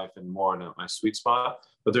my life been more in my sweet spot,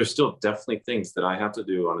 but there's still definitely things that I have to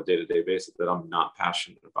do on a day-to-day basis that I'm not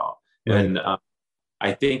passionate about. Right. And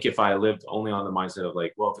I think if I lived only on the mindset of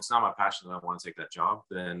like, well, if it's not my passion that I want to take that job,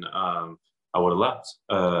 then I would have left.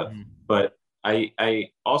 But I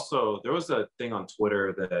also, there was a thing on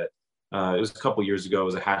Twitter that it was a couple years ago. It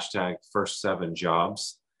was a hashtag first 7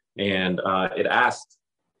 jobs. And it asked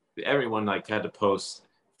everyone like had to post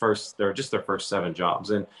their first 7 jobs.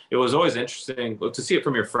 And it was always interesting to see it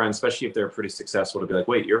from your friends, especially if they're pretty successful, to be like,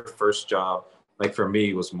 wait, your first job, like for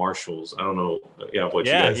me, was Marshall's. I don't know what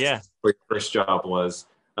you guys, what your first job was.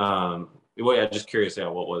 I'm just curious,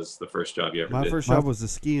 what was the first job you ever did? My first job was a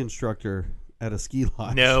ski instructor at a ski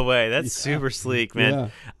lodge. No way. That's super sleek, man. Yeah.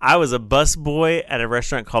 I was a bus boy at a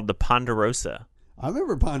restaurant called the Ponderosa. I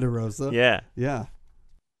remember Ponderosa. Yeah. Yeah.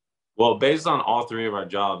 Well, based on all three of our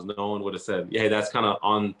jobs, no one would have said, "Yeah, that's kind of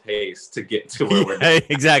on pace to get to where we're going."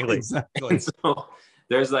 Exactly. And so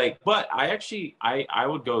there's but I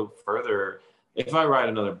would go further. If I write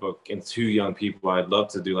another book and 2 young people, I'd love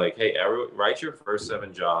to do hey, write your first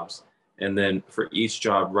 7 jobs, and then for each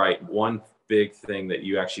job, write one big thing that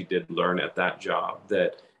you actually did learn at that job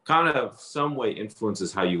that kind of some way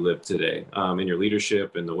influences how you live today, in your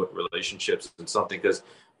leadership and the relationships and something. Because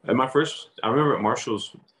I remember at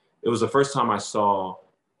Marshall's, it was the first time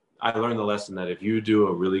I learned the lesson that if you do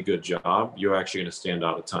a really good job, you're actually going to stand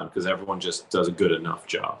out a ton because everyone just does a good enough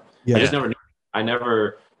job. Yeah. I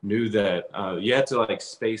never knew that you had to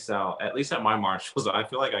space out, at least at my Marshalls. I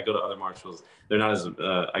feel like I go to other Marshalls. They're not as,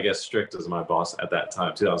 I guess, strict as my boss at that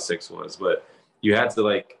time, 2006 was. But you had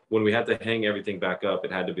to when we had to hang everything back up,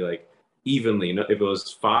 it had to be evenly. If it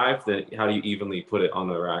was 5, then how do you evenly put it on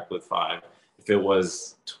the rack with 5? If it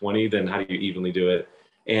was 20, then how do you evenly do it?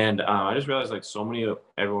 And I just realized so many of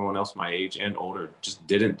everyone else my age and older just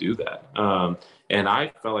didn't do that. And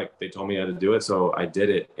I felt like they told me how to do it. So I did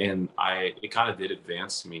it. And it kind of did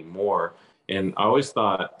advance me more. And I always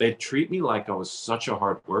thought they'd treat me like I was such a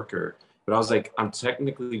hard worker. But I was I'm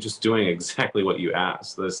technically just doing exactly what you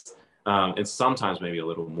asked. And sometimes maybe a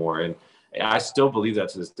little more. And I still believe that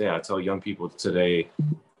to this day. I tell young people today,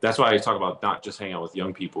 that's why I talk about not just hanging out with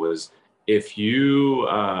young people, is if you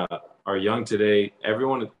are young today,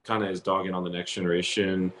 everyone kind of is dogging on the next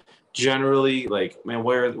generation. Generally, man,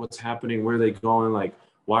 what's happening? Where are they going?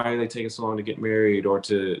 Why are they taking so long to get married or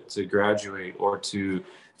to graduate or to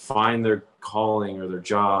find their calling or their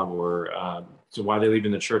job or to why they leave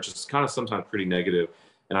in the church? It's kind of sometimes pretty negative.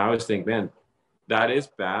 And I always think, man, that is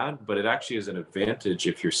bad, but it actually is an advantage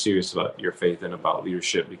if you're serious about your faith and about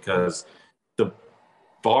leadership, because the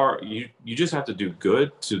bar, you just have to do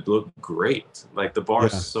good to look great. The bar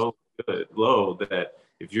is so low that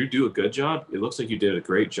if you do a good job, it looks like you did a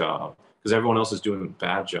great job because everyone else is doing a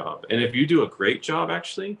bad job. And if you do a great job,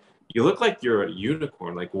 actually, you look like you're a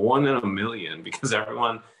unicorn, 1 in a million, because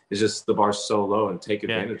everyone is just, the bar's so low and take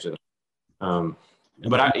advantage of it. I'm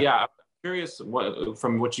curious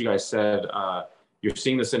from what you guys said, you're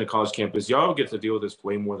seeing this in a college campus. Y'all get to deal with this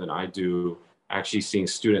way more than I do, actually seeing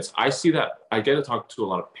students. I see that. I get to talk to a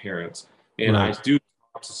lot of parents, and I do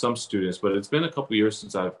talk to some students, but it's been a couple of years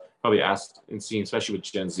since I've probably asked and seen, especially with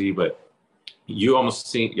Gen Z. But y'all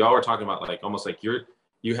were talking about almost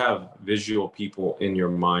you have visual people in your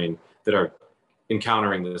mind that are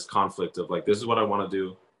encountering this conflict of this is what I want to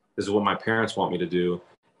do, this is what my parents want me to do.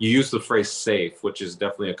 You use the phrase safe, which is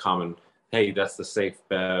definitely a common, hey, that's the safe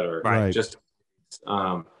bet, or just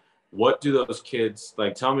what do those kids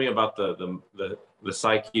tell me about the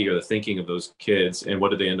psyche or the thinking of those kids, and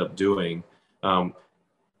what do they end up doing?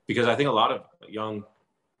 Because I think a lot of young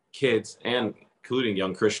kids, and including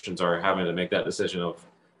young Christians, are having to make that decision of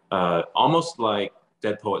almost like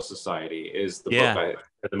Dead Poet Society is the book,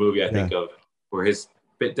 the movie I think of, where his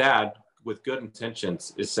dad, with good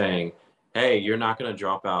intentions, is saying, hey, you're not going to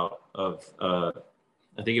drop out of,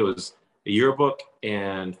 I think it was a yearbook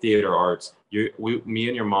and theater arts. Me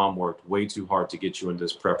and your mom worked way too hard to get you into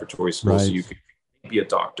this preparatory school so you could be a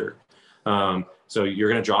doctor. So you're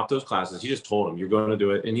going to drop those classes. He just told him, you're going to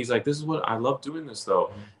do it. And he's like, this is what I love doing this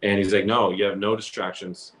though. And he's like, no, you have no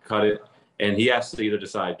distractions, cut it. And he has to either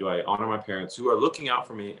decide, do I honor my parents who are looking out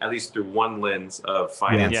for me, at least through one lens of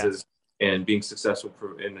finances and being successful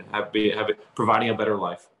and providing a better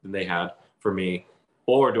life than they had for me?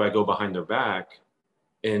 Or do I go behind their back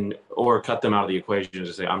or cut them out of the equation and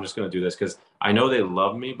just say, I'm just going to do this because I know they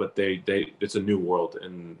love me, but it's a new world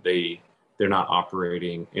and they're not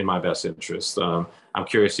operating in my best interest. I'm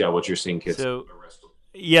curious, what you're seeing kids. So,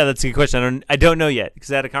 yeah, that's a good question. I don't know yet,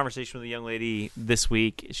 because I had a conversation with a young lady this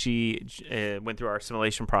week. She went through our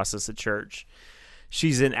assimilation process at church.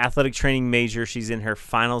 She's an athletic training major. She's in her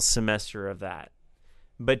final semester of that.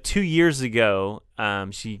 But 2 years ago,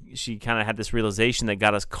 she kind of had this realization that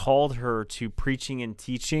God has called her to preaching and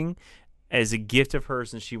teaching as a gift of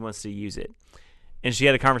hers, and she wants to use it. And she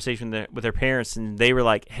had a conversation with her parents, and they were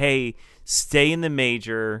like, hey, stay in the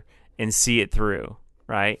major and see it through,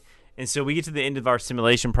 right? And so we get to the end of our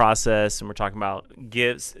simulation process, and we're talking about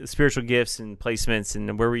gifts, spiritual gifts and placements,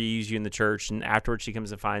 and where we use you in the church. And afterwards, she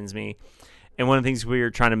comes and finds me. And one of the things we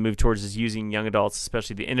are trying to move towards is using young adults,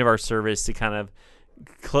 especially at the end of our service, to kind of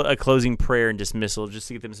a closing prayer and dismissal, just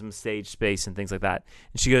to get them some stage space and things like that.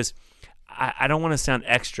 And she goes, I don't want to sound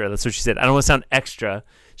extra. That's what she said. I don't want to sound extra.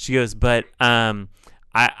 She goes, but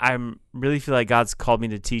I'm really feel like God's called me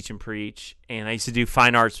to teach and preach, and I used to do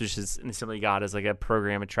fine arts, which is in Assembly of God as like a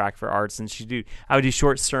program, a track for arts, and I would do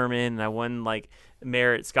short sermon, and I won like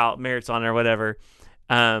merits on it or whatever.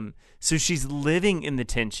 So she's living in the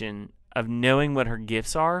tension of knowing what her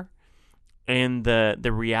gifts are, and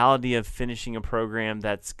the reality of finishing a program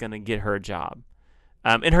that's gonna get her a job.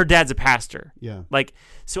 And her dad's a pastor. Yeah. Like,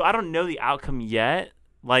 so I don't know the outcome yet.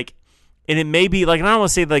 Like, and it may be like, and I don't want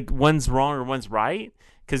to say like one's wrong or one's right,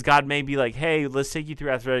 because God may be like, hey, let's take you through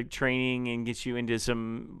athletic training and get you into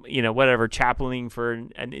some, whatever, chaplain for an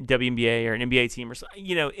WNBA or an NBA team or something.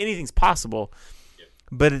 Anything's possible. Yeah.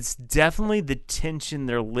 But it's definitely the tension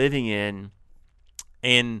they're living in,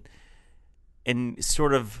 and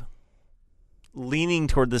sort of leaning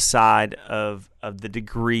toward the side of the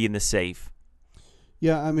degree and the safe.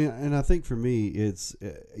 Yeah, I mean, and I think for me, it's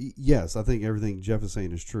yes. I think everything Jeff is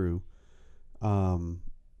saying is true.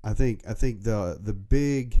 I think the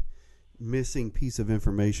big missing piece of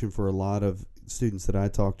information for a lot of students that I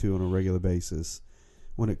talk to on a regular basis,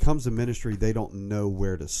 when it comes to ministry, they don't know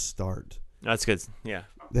where to start. That's good. Yeah,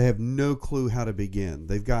 they have no clue how to begin.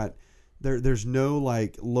 They've got there's no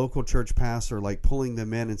like local church pastor like pulling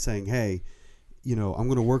them in and saying, hey, I'm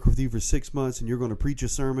going to work with you for 6 months and you're going to preach a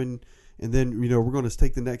sermon. And then, we're going to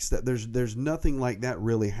take the next step. There's nothing like that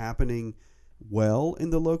really happening well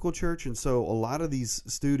in the local church. And so a lot of these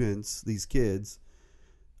students, these kids,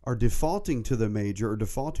 are defaulting to the major or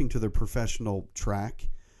defaulting to their professional track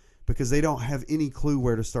because they don't have any clue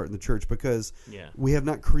where to start in the church, because we have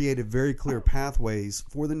not created very clear pathways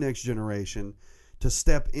for the next generation to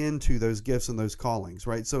step into those gifts and those callings,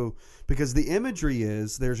 right? So because the imagery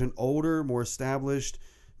is there's an older, more established,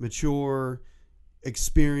 mature,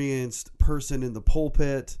 experienced person in the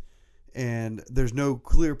pulpit, and there's no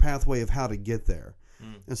clear pathway of how to get there.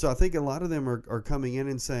 And so I think a lot of them are coming in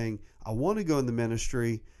and saying, I want to go in the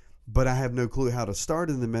ministry, but I have no clue how to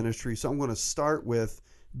start in the ministry. So I'm going to start with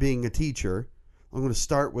being a teacher. I'm going to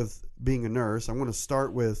start with being a nurse. I'm going to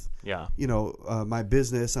start with my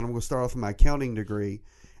business, and I'm going to start off with my accounting degree,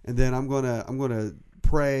 and then I'm going to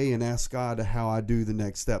pray and ask God how I do the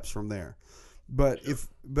next steps from there. But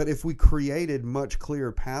if we created much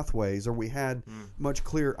clearer pathways, or we had much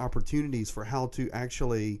clearer opportunities for how to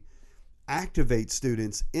actually activate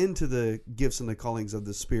students into the gifts and the callings of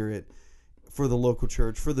the Spirit for the local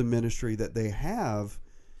church, for the ministry that they have,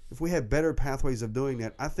 if we had better pathways of doing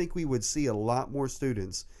that, I think we would see a lot more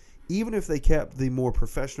students, even if they kept the more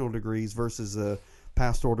professional degrees versus a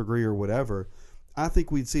pastoral degree or whatever. I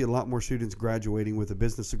think we'd see a lot more students graduating with a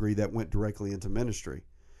business degree that went directly into ministry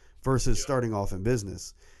versus starting off in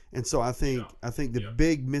business. And so I think the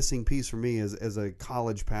big missing piece for me as a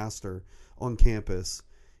college pastor on campus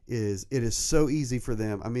is it is so easy for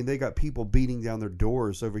them. I mean, they got people beating down their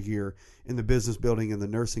doors over here in the business building and the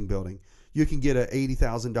nursing building. You can get an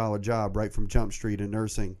 $80,000 job right from Jump Street in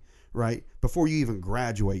nursing, right? Before you even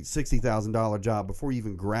graduate, $60,000 job before you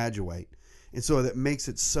even graduate. And so that makes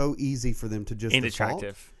it so easy for them to just default.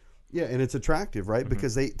 Attractive. Yeah, and it's attractive, right? Mm-hmm.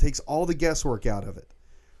 Because it takes all the guesswork out of it.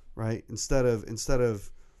 Right, instead of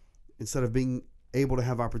being able to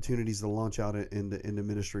have opportunities to launch out in the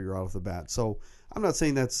ministry right off the bat. So I'm not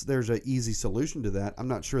saying there's an easy solution to that. I'm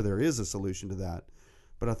not sure there is a solution to that.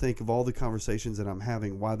 But I think of all the conversations that I'm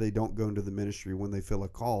having, why they don't go into the ministry when they feel a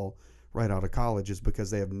call right out of college is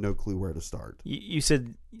because they have no clue where to start. You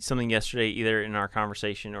said something yesterday, either in our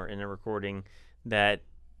conversation or in a recording, that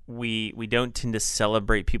we don't tend to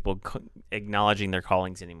celebrate people acknowledging their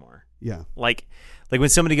callings anymore. Yeah. Like when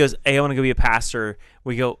somebody goes, hey, I want to go be a pastor,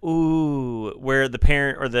 we go, ooh, where the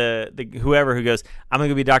parent or the whoever who goes, I'm going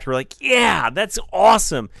to go be a doctor, we're like, yeah, that's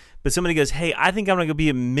awesome. But somebody goes, hey, I think I'm going to go be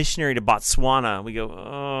a missionary to Botswana. We go,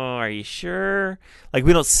 oh, are you sure? Like,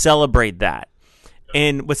 we don't celebrate that.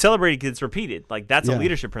 And what's celebrated gets repeated. Like, that's a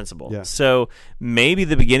leadership principle. Yeah. So maybe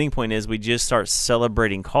the beginning point is we just start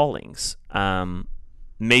celebrating callings.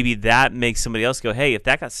 Maybe that makes somebody else go, hey, if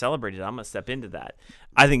that got celebrated, I'm going to step into that.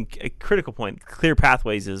 I think a critical point, clear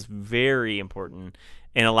pathways, is very important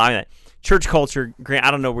in allowing that. Church culture, Grant,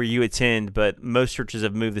 I don't know where you attend, but most churches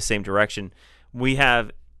have moved the same direction. We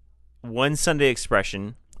have one Sunday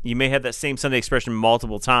expression. You may have that same Sunday expression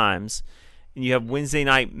multiple times. And you have Wednesday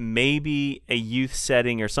night, maybe a youth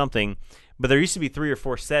setting or something. But there used to be 3 or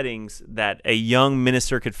 4 settings that a young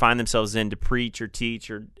minister could find themselves in to preach or teach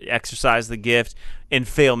or exercise the gift and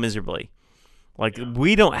fail miserably. Like,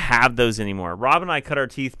 we don't have those anymore. Rob and I cut our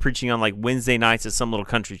teeth preaching on, like, Wednesday nights at some little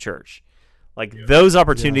country church. Like, those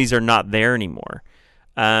opportunities are not there anymore.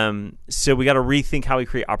 So we got to rethink how we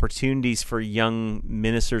create opportunities for young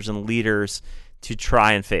ministers and leaders to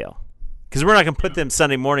try and fail. because we're not going to put them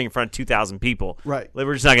Sunday morning in front of 2,000 people. Right. Like,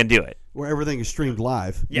 we're just not going to do it. Where everything is streamed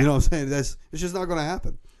live. Yeah. You know what I'm saying? It's just not going to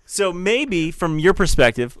happen. So maybe from your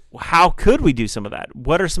perspective, how could we do some of that?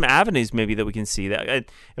 What are some avenues maybe that we can see that? It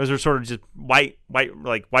was sort of just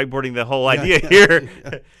whiteboarding the whole idea here.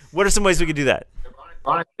 Yeah. What are some ways we could do that?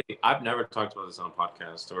 Ironically, I've never talked about this on a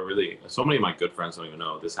podcast, or really, so many of my good friends don't even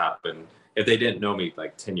know this happened. If they didn't know me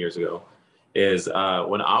like 10 years ago, is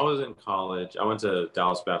when I was in college, I went to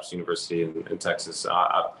Dallas Baptist University in Texas.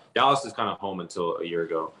 Dallas is kind of home until a year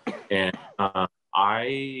ago. And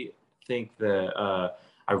I think that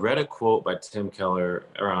I read a quote by Tim Keller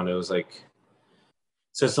around, it was like,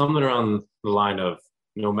 said something around the line of,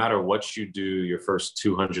 no matter what you do, your first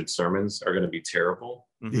 200 sermons are going to be terrible.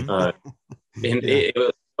 Mm-hmm.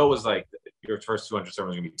 It was like, your first 200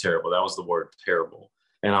 sermons are going to be terrible. That was the word terrible.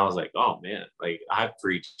 And I was like, oh man, like I've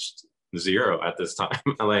preached 0 at this time.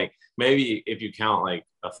 Like maybe if you count like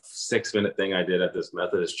a 6-minute thing I did at this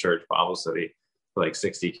Methodist church Bible study for like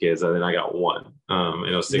 60 kids, and then I got 1. And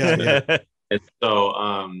it was 6 minutes. And so,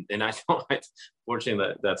 and I don't,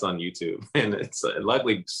 fortunately that's on YouTube, and it's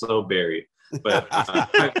luckily so buried,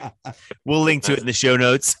 but we'll link to it in the show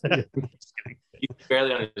notes. You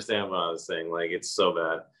barely understand what I was saying. Like, it's so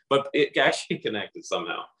bad, but it actually connected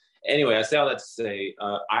somehow. Anyway, I say all that to say,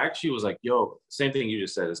 I actually was like, yo, same thing you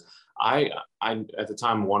just said is I at the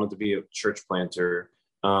time wanted to be a church planter.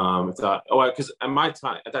 I thought, because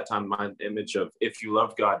at that time, my image of, if you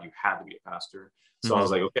loved God, you had to be a pastor. So I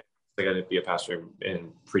was like, okay, I got to be a pastor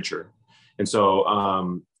and preacher. And so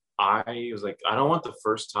I was like, I don't want the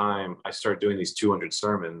first time I start doing these 200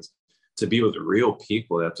 sermons to be with real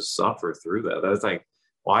people that have to suffer through that. That's like,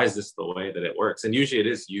 why is this the way that it works? And usually it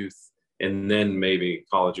is youth, and then maybe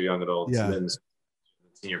college or young adults, and then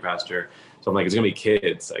senior pastor. So I'm like, it's going to be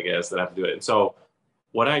kids, I guess, that have to do it. And so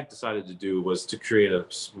what I decided to do was to create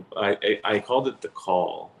I called it The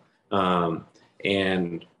Call.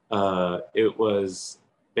 And it was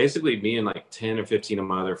basically me and like 10 or 15 of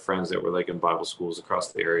my other friends that were like in Bible schools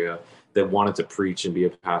across the area that wanted to preach and be a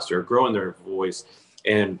pastor, grow in their voice.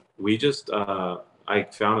 And we just, I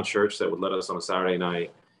found a church that would let us on a Saturday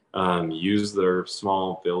night use their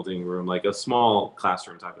small building room, like a small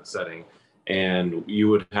classroom type of setting. And you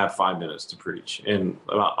would have 5 minutes to preach. And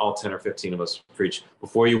about all 10 or 15 of us preach.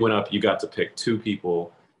 Before you went up, you got to pick 2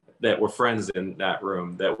 people that were friends in that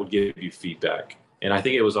room that would give you feedback. And I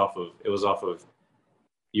think it was off of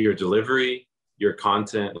your delivery, your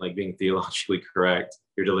content, like being theologically correct,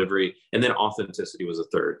 your delivery, and then authenticity was a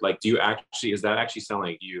third. Like, is that actually sound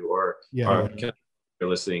like you? Or you're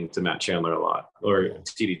listening to Matt Chandler a lot, or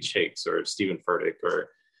T.D. Jakes, or Stephen Furtick, or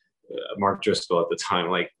Mark Driscoll at the time?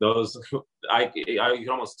 Like those, I can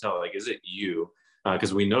almost tell, like, is it you?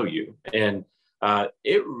 Because we know you. And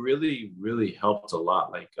it really, really helped a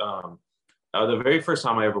lot. Like, the very first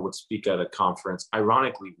time I ever would speak at a conference,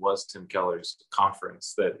 ironically, was Tim Keller's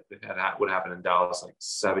conference that would happen in Dallas like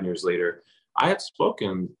 7 years later. I had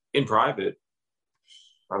spoken in private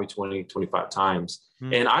probably 20, 25 times.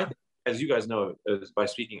 And I, as you guys know, by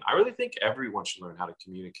speaking, I really think everyone should learn how to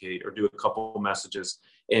communicate or do a couple messages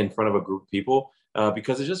in front of a group of people,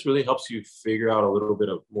 because it just really helps you figure out a little bit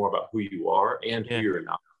more about who you are and who you're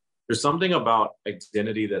not. There's something about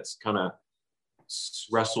identity that's kind of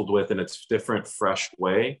wrestled with in its different, fresh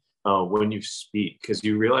way when you speak, because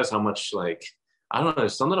you realize how much, like, I don't know,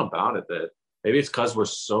 there's something about it that maybe it's because we're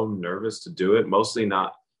so nervous to do it, mostly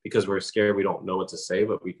not because we're scared we don't know what to say,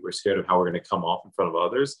 but we're scared of how we're going to come off in front of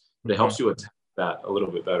others. But it helps you attack that a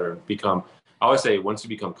little bit better and become, I always say, once you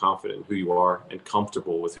become confident in who you are and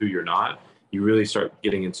comfortable with who you're not, you really start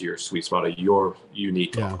getting into your sweet spot of your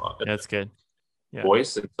unique that's good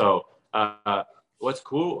voice. And so what's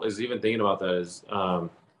cool is, even thinking about that, is of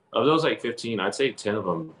those like 15, I'd say 10 of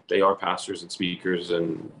them, they are pastors and speakers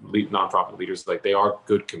and nonprofit leaders. Like, they are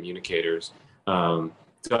good communicators. So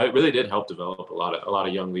it really did help develop a lot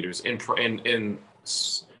of young leaders in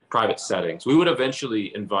private settings. We would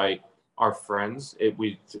eventually invite our friends.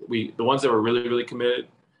 The ones that were really, really committed,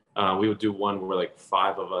 we would do one where like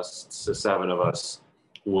 5 of us to 7 of us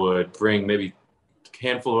would bring maybe a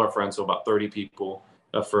handful of our friends, so about 30 people,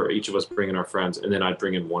 for each of us bringing our friends, and then I'd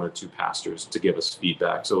bring in 1 or 2 pastors to give us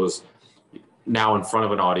feedback. So it was now in front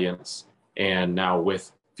of an audience, and now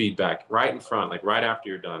with feedback right in front, like right after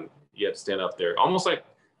you're done, you have to stand up there, almost like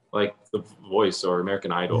The Voice or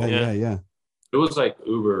American Idol. Yeah. It was like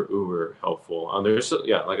uber helpful. There's,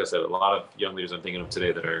 like I said, a lot of young leaders I'm thinking of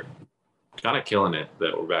today that are kind of killing it,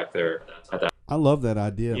 that were back there at that. I love that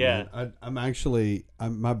idea. Man.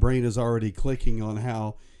 My brain is already clicking on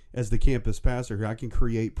how, as the campus pastor, I can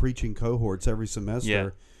create preaching cohorts every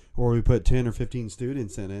semester where we put 10 or 15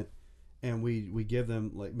 students in it, and we give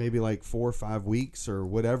them maybe 4 or 5 weeks or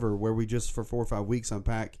whatever, where we just for 4 or 5 weeks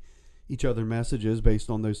unpack each other messages based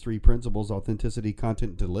on those 3 principles: authenticity,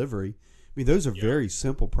 content, delivery. I mean, those are very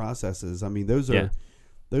simple processes. I mean, those are,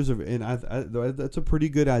 and that's a pretty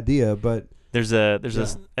good idea. But there's a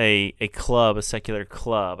club, a secular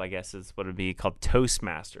club, I guess is what it would be called,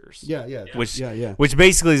 Toastmasters. Which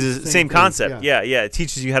basically is the same concept. Yeah. It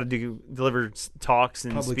teaches you how to deliver talks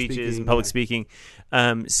and speeches and public speaking.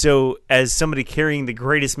 So as somebody carrying the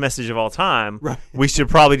greatest message of all time, we should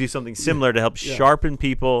probably do something similar to help sharpen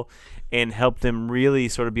people and help them really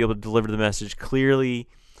sort of be able to deliver the message clearly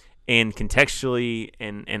and contextually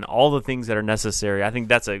and all the things that are necessary. I think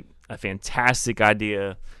that's a fantastic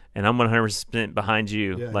idea, and I'm 100% behind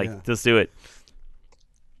you. Let's do it.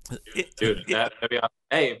 Dude,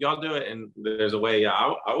 hey, if y'all do it and there's a way,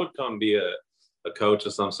 I would come be a coach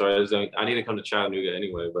of some sort. I need to come to Chattanooga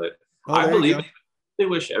anyway, but I believe they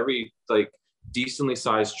wish every decently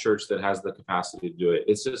sized church that has the capacity to do it.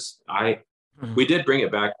 It's just we did bring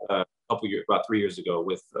it back about 3 years ago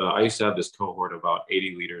with I used to have this cohort of about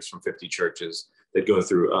 80 leaders from 50 churches that go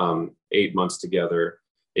through 8 months together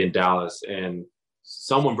in Dallas, and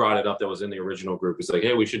someone brought it up that was in the original group. It's like,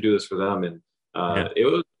 hey, we should do this for them, and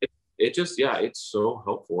it's so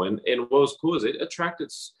helpful. And what was cool is it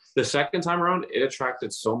attracted, the second time around, it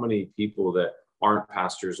attracted so many people that aren't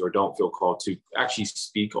pastors or don't feel called to actually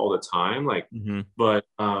speak all the time, but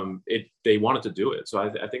they wanted to do it. So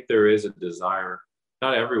I think there is a desire.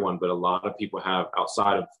 Not everyone, but a lot of people have,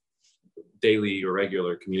 outside of daily or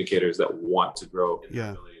regular communicators, that want to grow in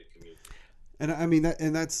their ability to communicate. And I mean,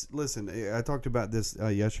 listen, I talked about this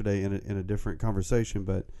yesterday in a different conversation,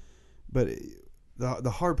 but the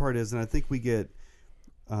hard part is, and I think we get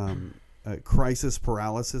crisis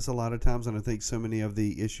paralysis a lot of times, and I think so many of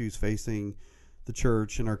the issues facing the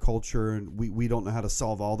church and our culture, and we don't know how to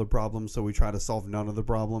solve all the problems, so we try to solve none of the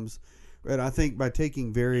problems. And I think by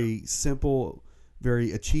taking very simple,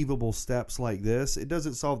 very achievable steps like this, it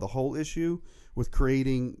doesn't solve the whole issue with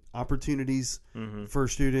creating opportunities for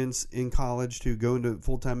students in college to go into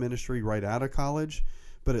full-time ministry right out of college,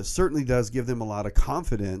 but it certainly does give them a lot of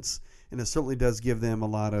confidence, and it certainly does give them a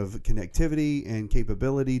lot of connectivity and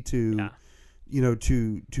capability to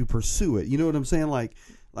to pursue it. You know what I'm saying?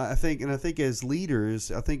 I think as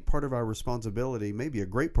leaders, I think part of our responsibility, maybe a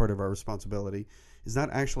great part of our responsibility, is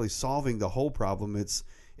not actually solving the whole problem.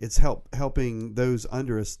 It's helping those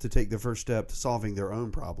under us to take the first step to solving their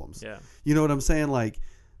own problems. Yeah. You know what I'm saying? Like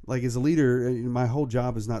as a leader, my whole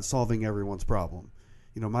job is not solving everyone's problem.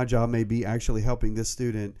 My job may be actually helping this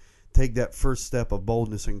student take that first step of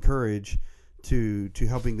boldness and courage to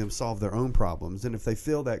helping them solve their own problems. And if they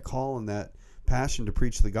feel that call and that passion to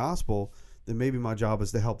preach the gospel, then maybe my job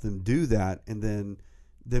is to help them do that, and then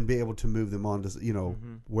be able to move them on to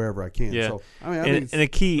wherever I can. Yeah. So I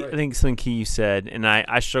think something key you said, and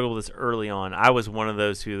I struggled with this early on. I was one of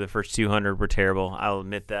those who the first 200 were terrible. I'll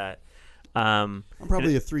admit that. I'm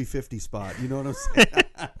probably a 350 spot. You know what I'm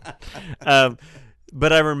saying?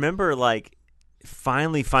 But I remember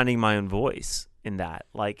finally finding my own voice in that,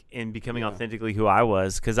 in becoming authentically who I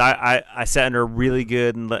was, because I sat under a really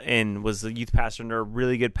good and was a youth pastor under a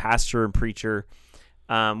really good pastor and preacher.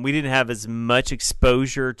 We didn't have as much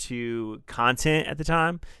exposure to content at the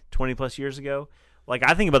time, 20 plus years ago.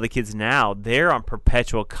 I think about the kids now, they're on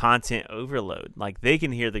perpetual content overload. They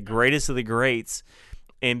can hear the greatest of the greats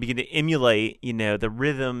and begin to emulate, the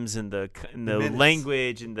rhythms and the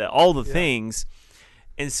language and all the things.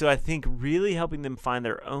 And so I think really helping them find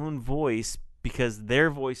their own voice, because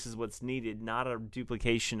their voice is what's needed, not a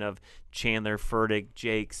duplication of Chandler, Furtick,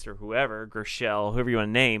 Jakes, or whoever, Gershell, whoever you want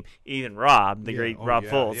to name, even Rob, the great Rob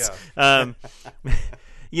Fultz. Yeah.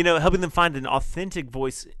 Helping them find an authentic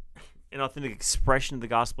voice, an authentic expression of the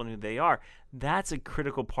gospel and who they are. That's a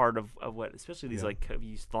critical part of what, especially these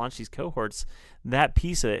you launch these cohorts, that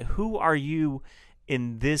piece of it. Who are you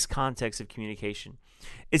in this context of communication?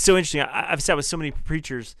 It's so interesting. I've sat with so many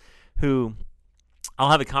preachers who I'll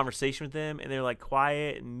have a conversation with them, and they're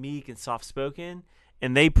quiet and meek and soft-spoken,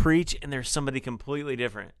 and they preach, and they're somebody completely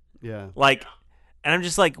different. Yeah. And I'm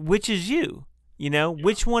just which is you?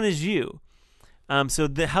 Which one is you? So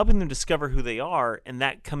helping them discover who they are, and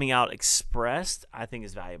that coming out expressed, I think,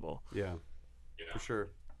 is valuable. Yeah, for sure.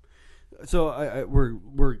 So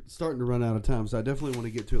we're starting to run out of time, so I definitely want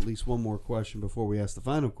to get to at least one more question before we ask the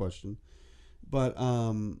final question. But,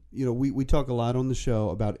 we talk a lot on the show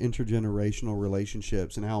about intergenerational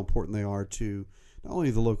relationships and how important they are to not only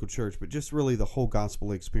the local church, but just really the whole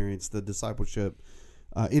gospel experience, the discipleship.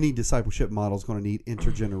 Any discipleship model is going to need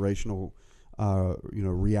intergenerational,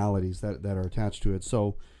 realities that are attached to it.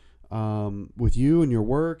 So with you and your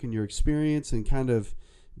work and your experience and kind of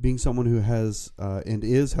being someone who has and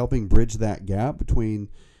is helping bridge that gap between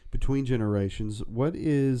generations. What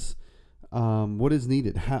is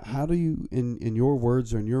needed? How do you, in your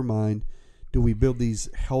words or in your mind, do we build these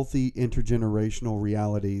healthy intergenerational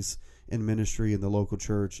realities in ministry in the local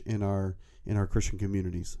church in our Christian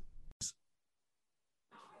communities?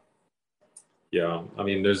 Yeah, I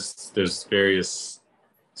mean, there's various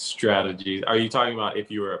strategies. Are you talking about if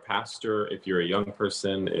you were a pastor, if you're a young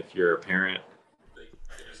person, if you're a parent?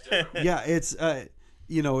 Yeah, it's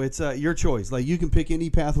it's your choice. Like, you can pick any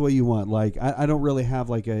pathway you want. Like, I don't really have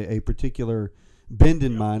like a particular bend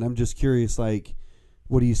in mind. I'm just curious, like,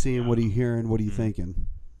 what are you seeing? What are you hearing? What are you thinking?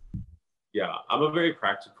 Yeah, I'm a very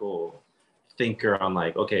practical thinker on,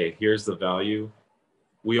 like, okay, here's the value.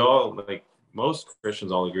 We all, like, most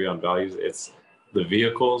Christians all agree on values. It's the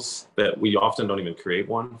vehicles that we often don't even create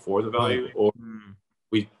one for the value, or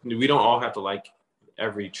we don't all have to like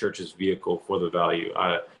every church's vehicle for the value.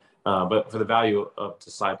 But for the value of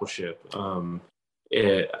discipleship,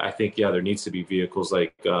 I think, there needs to be vehicles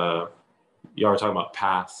like y'all were talking about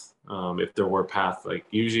path. If there were path, like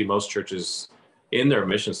usually most churches in their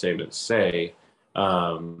mission statements say,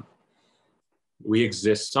 we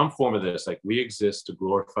exist, some form of this, like we exist to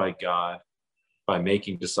glorify God by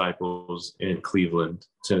making disciples in Cleveland,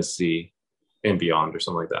 Tennessee, and beyond, or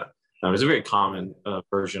something like that. It's a very common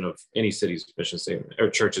version of any city's mission statement or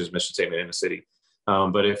church's mission statement in a city.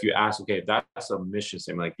 But if you ask, okay, that's a mission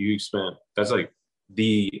statement, like that's like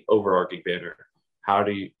the overarching banner. How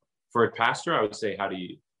do you, for a pastor, I would say,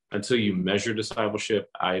 until you measure discipleship,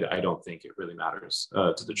 I don't think it really matters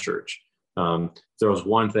to the church. If there was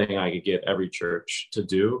one thing I could get every church to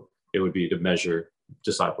do, it would be to measure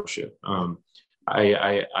discipleship.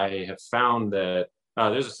 I have found that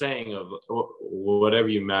there's a saying of whatever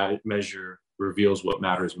you measure reveals what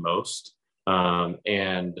matters most.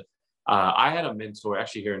 And I had a mentor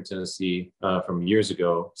actually here in Tennessee from years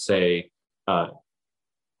ago say,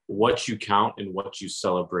 what you count and what you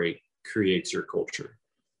celebrate creates your culture.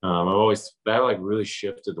 That like really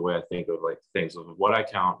shifted the way I think of like things of what I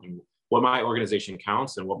count and what my organization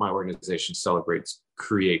counts and what my organization celebrates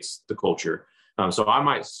creates the culture. So I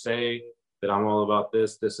might say that I'm all about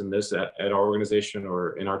this, and this at our organization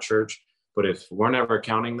or in our church. But if we're never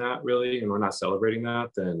counting that really, and we're not celebrating that,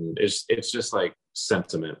 then it's just like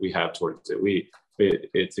sentiment we have towards it.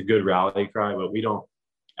 It's a good rally cry, but we don't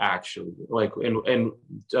actually like. And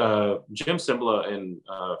Jim Cymbala in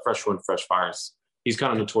Fresh Wind, Fresh Fires, he's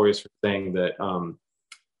kind of notorious for saying that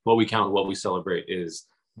what we count, what we celebrate is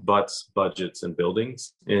butts, budgets, and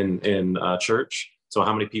buildings in church. So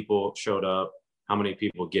how many people showed up, how many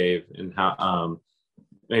people gave, and how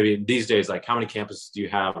maybe these days, like how many campuses do you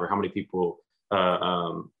have, or how many people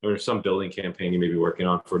or some building campaign you may be working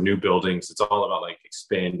on for new buildings. It's all about like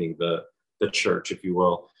expanding the church, if you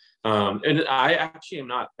will. And I actually am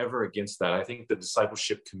not ever against that. I think the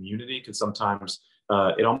discipleship community can sometimes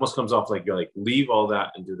it almost comes off like you're like, leave all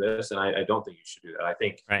that and do this. And I don't think you should do that. I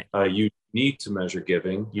think you need to measure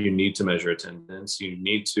giving. You need to measure attendance. You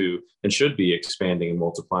need to and should be expanding and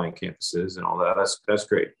multiplying campuses and all that. That's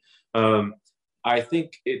great. I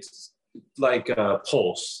think it's like a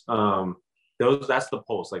pulse. That's the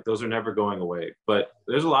pulse. Like those are never going away. But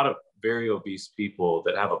there's a lot of very obese people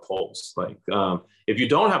that have a pulse. Like if you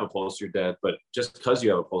don't have a pulse, you're dead. But just because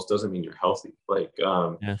you have a pulse doesn't mean you're healthy. Like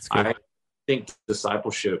I think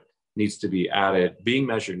discipleship needs to be added. Being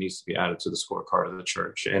measured needs to be added to the scorecard of the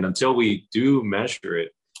church. And until we do measure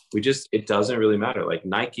it, it doesn't really matter. Like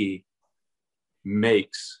Nike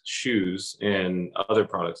makes shoes and other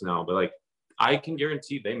products now, but like I can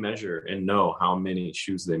guarantee they measure and know how many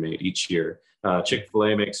shoes they made each year.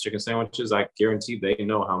 Chick-fil-A makes chicken sandwiches. I guarantee they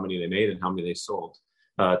know how many they made and how many they sold.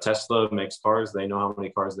 Tesla makes cars. They know how many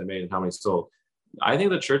cars they made and how many sold. I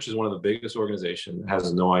think the church is one of the biggest organizations that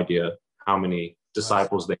has no idea how many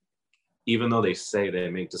disciples they, even though they say they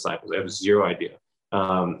make disciples, they have zero idea.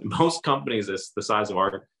 Most companies that's the size of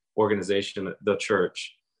our organization, the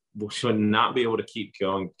church, should not be able to keep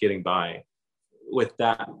getting by with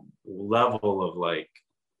that level of like,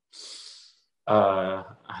 I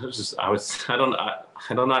don't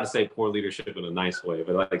know how to say poor leadership in a nice way,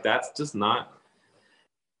 but like that's just not.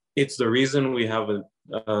 It's the reason we have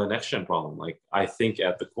a next gen problem. Like I think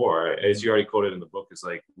at the core, as you already quoted in the book, is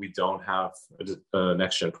like we don't have a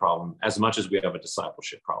next gen problem as much as we have a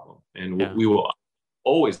discipleship problem, and we will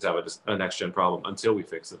always have a next gen problem until we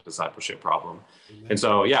fix the discipleship problem. Amen. And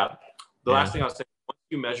so, the last thing I'll say, once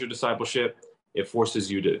you measure discipleship, it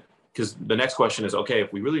forces you to, because the next question is, okay,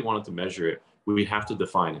 if we really wanted to measure it, we have to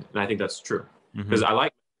define it. And I think that's true. Because I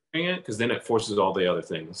like it, because then it forces all the other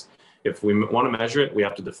things. If we want to measure it, we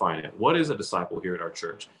have to define it. What is a disciple here at our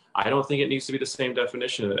church? I don't think it needs to be the same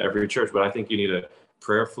definition at every church, but I think you need to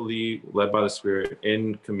prayerfully, led by the Spirit,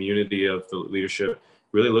 in community of the leadership,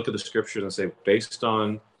 really look at the scriptures and say, based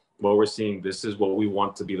on what we're seeing, this is what we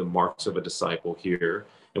want to be the marks of a disciple here.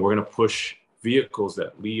 And we're going to push vehicles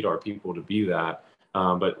that lead our people to be that.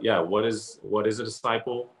 But yeah, what is a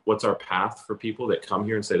disciple? What's our path for people that come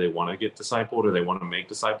here and say they want to get discipled or they want to make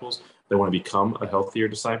disciples? They want to become a healthier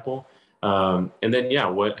disciple. And then,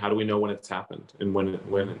 yeah, how do we know when it's happened and when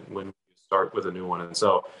we start with a new one? And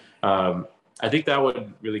so I think that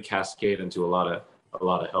would really cascade into a lot of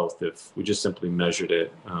health if we just simply measured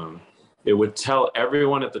it. It would tell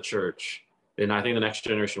everyone at the church, and I think the next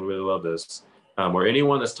generation will really love this, or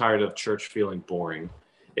anyone that's tired of church feeling boring,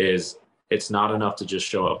 is it's not enough to just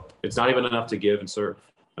show up. It's not even enough to give and serve.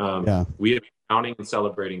 We have been counting and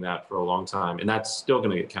celebrating that for a long time, and that's still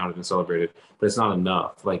going to get counted and celebrated, but it's not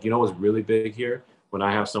enough. Like, what's really big here? When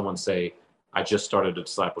I have someone say, I just started a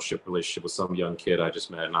discipleship relationship with some young kid I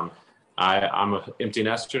just met, and I'm an empty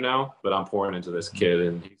nester now, but I'm pouring into this kid,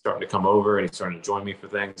 and he's starting to come over and he's starting to join me for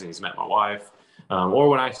things, and he's met my wife. Or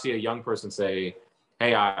when I see a young person say,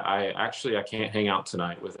 hey, I can't hang out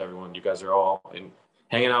tonight with everyone. You guys are all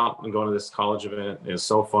hanging out and going to this college event. It's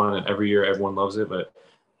so fun, and every year everyone loves it. But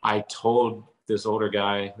I told this older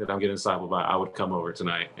guy that I'm getting discipled by I would come over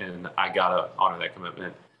tonight, and I gotta honor that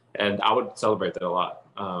commitment. And I would celebrate that a lot.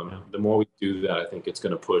 The more we do that, I think it's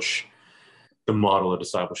going to push the model of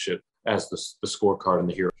discipleship as the scorecard and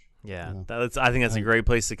the hero. Yeah, I think that's a great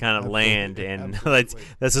place to kind of land, and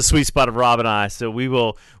that's a sweet spot of Rob and I. So we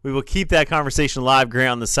will keep that conversation live,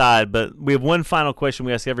 Grant, on the side. But we have one final question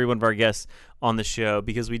we ask every one of our guests on the show,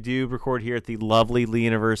 because we do record here at the lovely Lee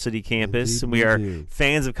University campus, and we are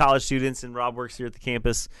fans of college students, and Rob works here at the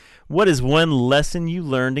campus. What is one lesson you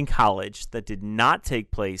learned in college that did not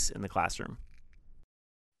take place in the classroom?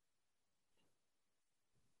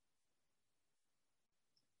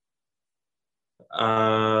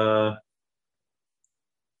 I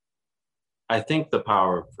think the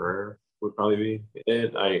power of prayer would probably be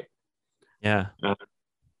it. I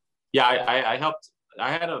helped.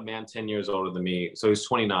 I had a man 10 years older than me, so he was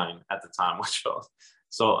 29 at the time, which was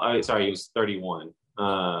he was 31.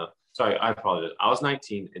 Sorry, I apologize. I was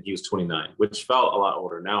 19 and he was 29, which felt a lot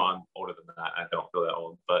older. Now I'm older than that. I don't feel that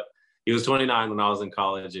old, but he was 29 when I was in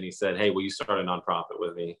college, and he said, hey, will you start a nonprofit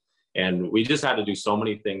with me? And we just had to do so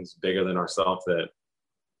many things bigger than ourselves that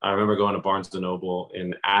I remember going to Barnes & Noble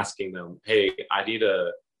and asking them, hey, I need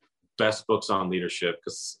a best books on leadership,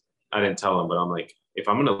 because I didn't tell them, but I'm like, if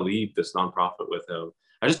I'm going to lead this nonprofit with him,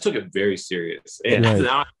 I just took it very serious. And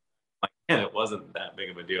now I'm like, man, it wasn't that big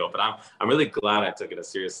of a deal, but I'm really glad I took it as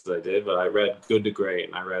serious as I did. But I read Good to Great,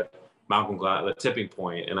 and I read Malcolm Gladwell, The Tipping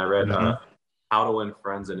Point, and I read How to Win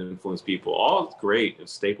Friends and Influence People. All great and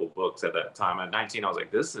staple books at that time. At 19, I was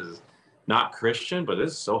like, this is not Christian, but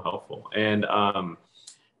this is so helpful. And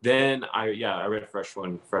then I read Fresh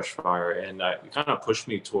Wind, Fresh Fire, and it kind of pushed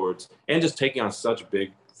me towards, and just taking on such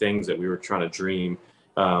big things that we were trying to dream,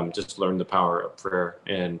 just learn the power of prayer.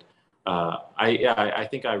 And I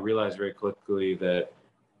think I realized very quickly that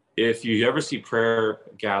if you ever see prayer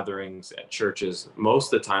gatherings at churches,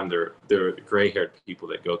 most of the time they're gray-haired people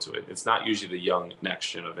that go to it. It's not usually the young next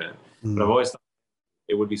gen event. But I've always thought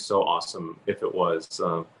it would be so awesome if it was.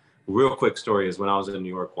 Real quick story is when I was in New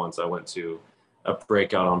York once, I went to a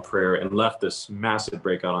breakout on prayer and left this massive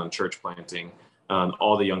breakout on church planting.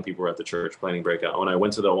 All the young people were at the church planting breakout. When I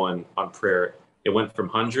went to the one on prayer, it went from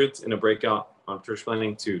hundreds in a breakout on church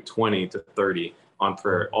planting to 20 to 30 on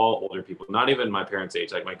prayer, all older people, not even my parents'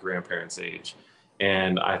 age, like my grandparents' age.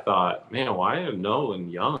 And I thought, man, why am no one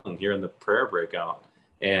young here in the prayer breakout?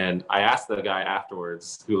 And I asked the guy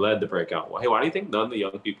afterwards who led the breakout, well, hey, why do you think none of the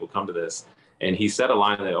young people come to this? And he said a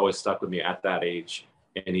line that always stuck with me at that age.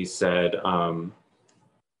 And he said,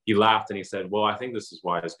 he laughed and he said, well, I think this is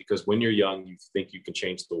why. It's because when you're young, you think you can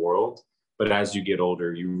change the world. But as you get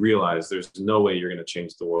older, you realize there's no way you're going to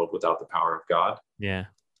change the world without the power of God. Yeah.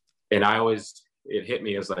 And it hit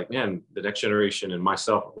me as like, man, the next generation and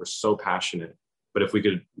myself, we're so passionate. But if we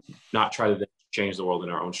could not try to change the world in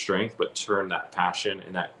our own strength, but turn that passion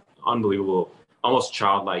and that unbelievable, almost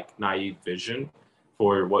childlike, naive vision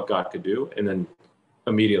for what God could do, and then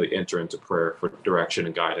immediately enter into prayer for direction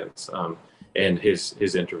and guidance. And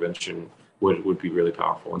his intervention would be really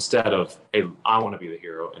powerful. Instead of, hey, I want to be the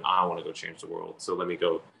hero and I want to go change the world, so let me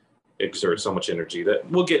go exert so much energy that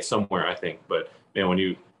we'll get somewhere, I think. But man, when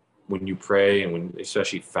you pray and when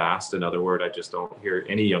especially fast, another word I just don't hear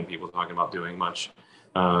any young people talking about doing much,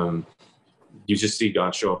 you just see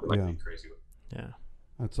God show up and be crazy. Yeah.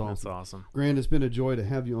 That's awesome. That's awesome. Grant, it's been a joy to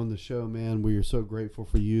have you on the show, man. We are so grateful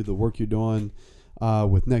for you, the work you're doing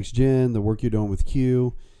with Next Gen, the work you're doing with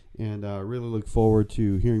Q, and really look forward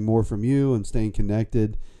to hearing more from you and staying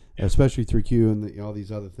connected, especially through Q and all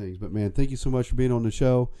these other things. But, man, thank you so much for being on the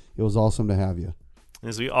show. It was awesome to have you.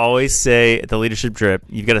 As we always say at the Leadership Drip,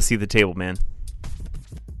 you've got to see the table, man.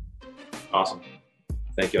 Awesome.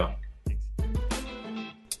 Thank you all.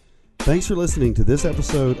 Thanks for listening to this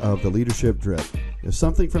episode of the Leadership Drip. If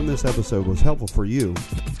something from this episode was helpful for you,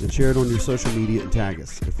 then share it on your social media and tag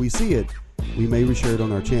us. If we see it, we may reshare it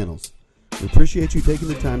on our channels. We appreciate you taking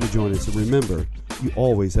the time to join us, and remember, you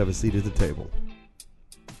always have a seat at the table.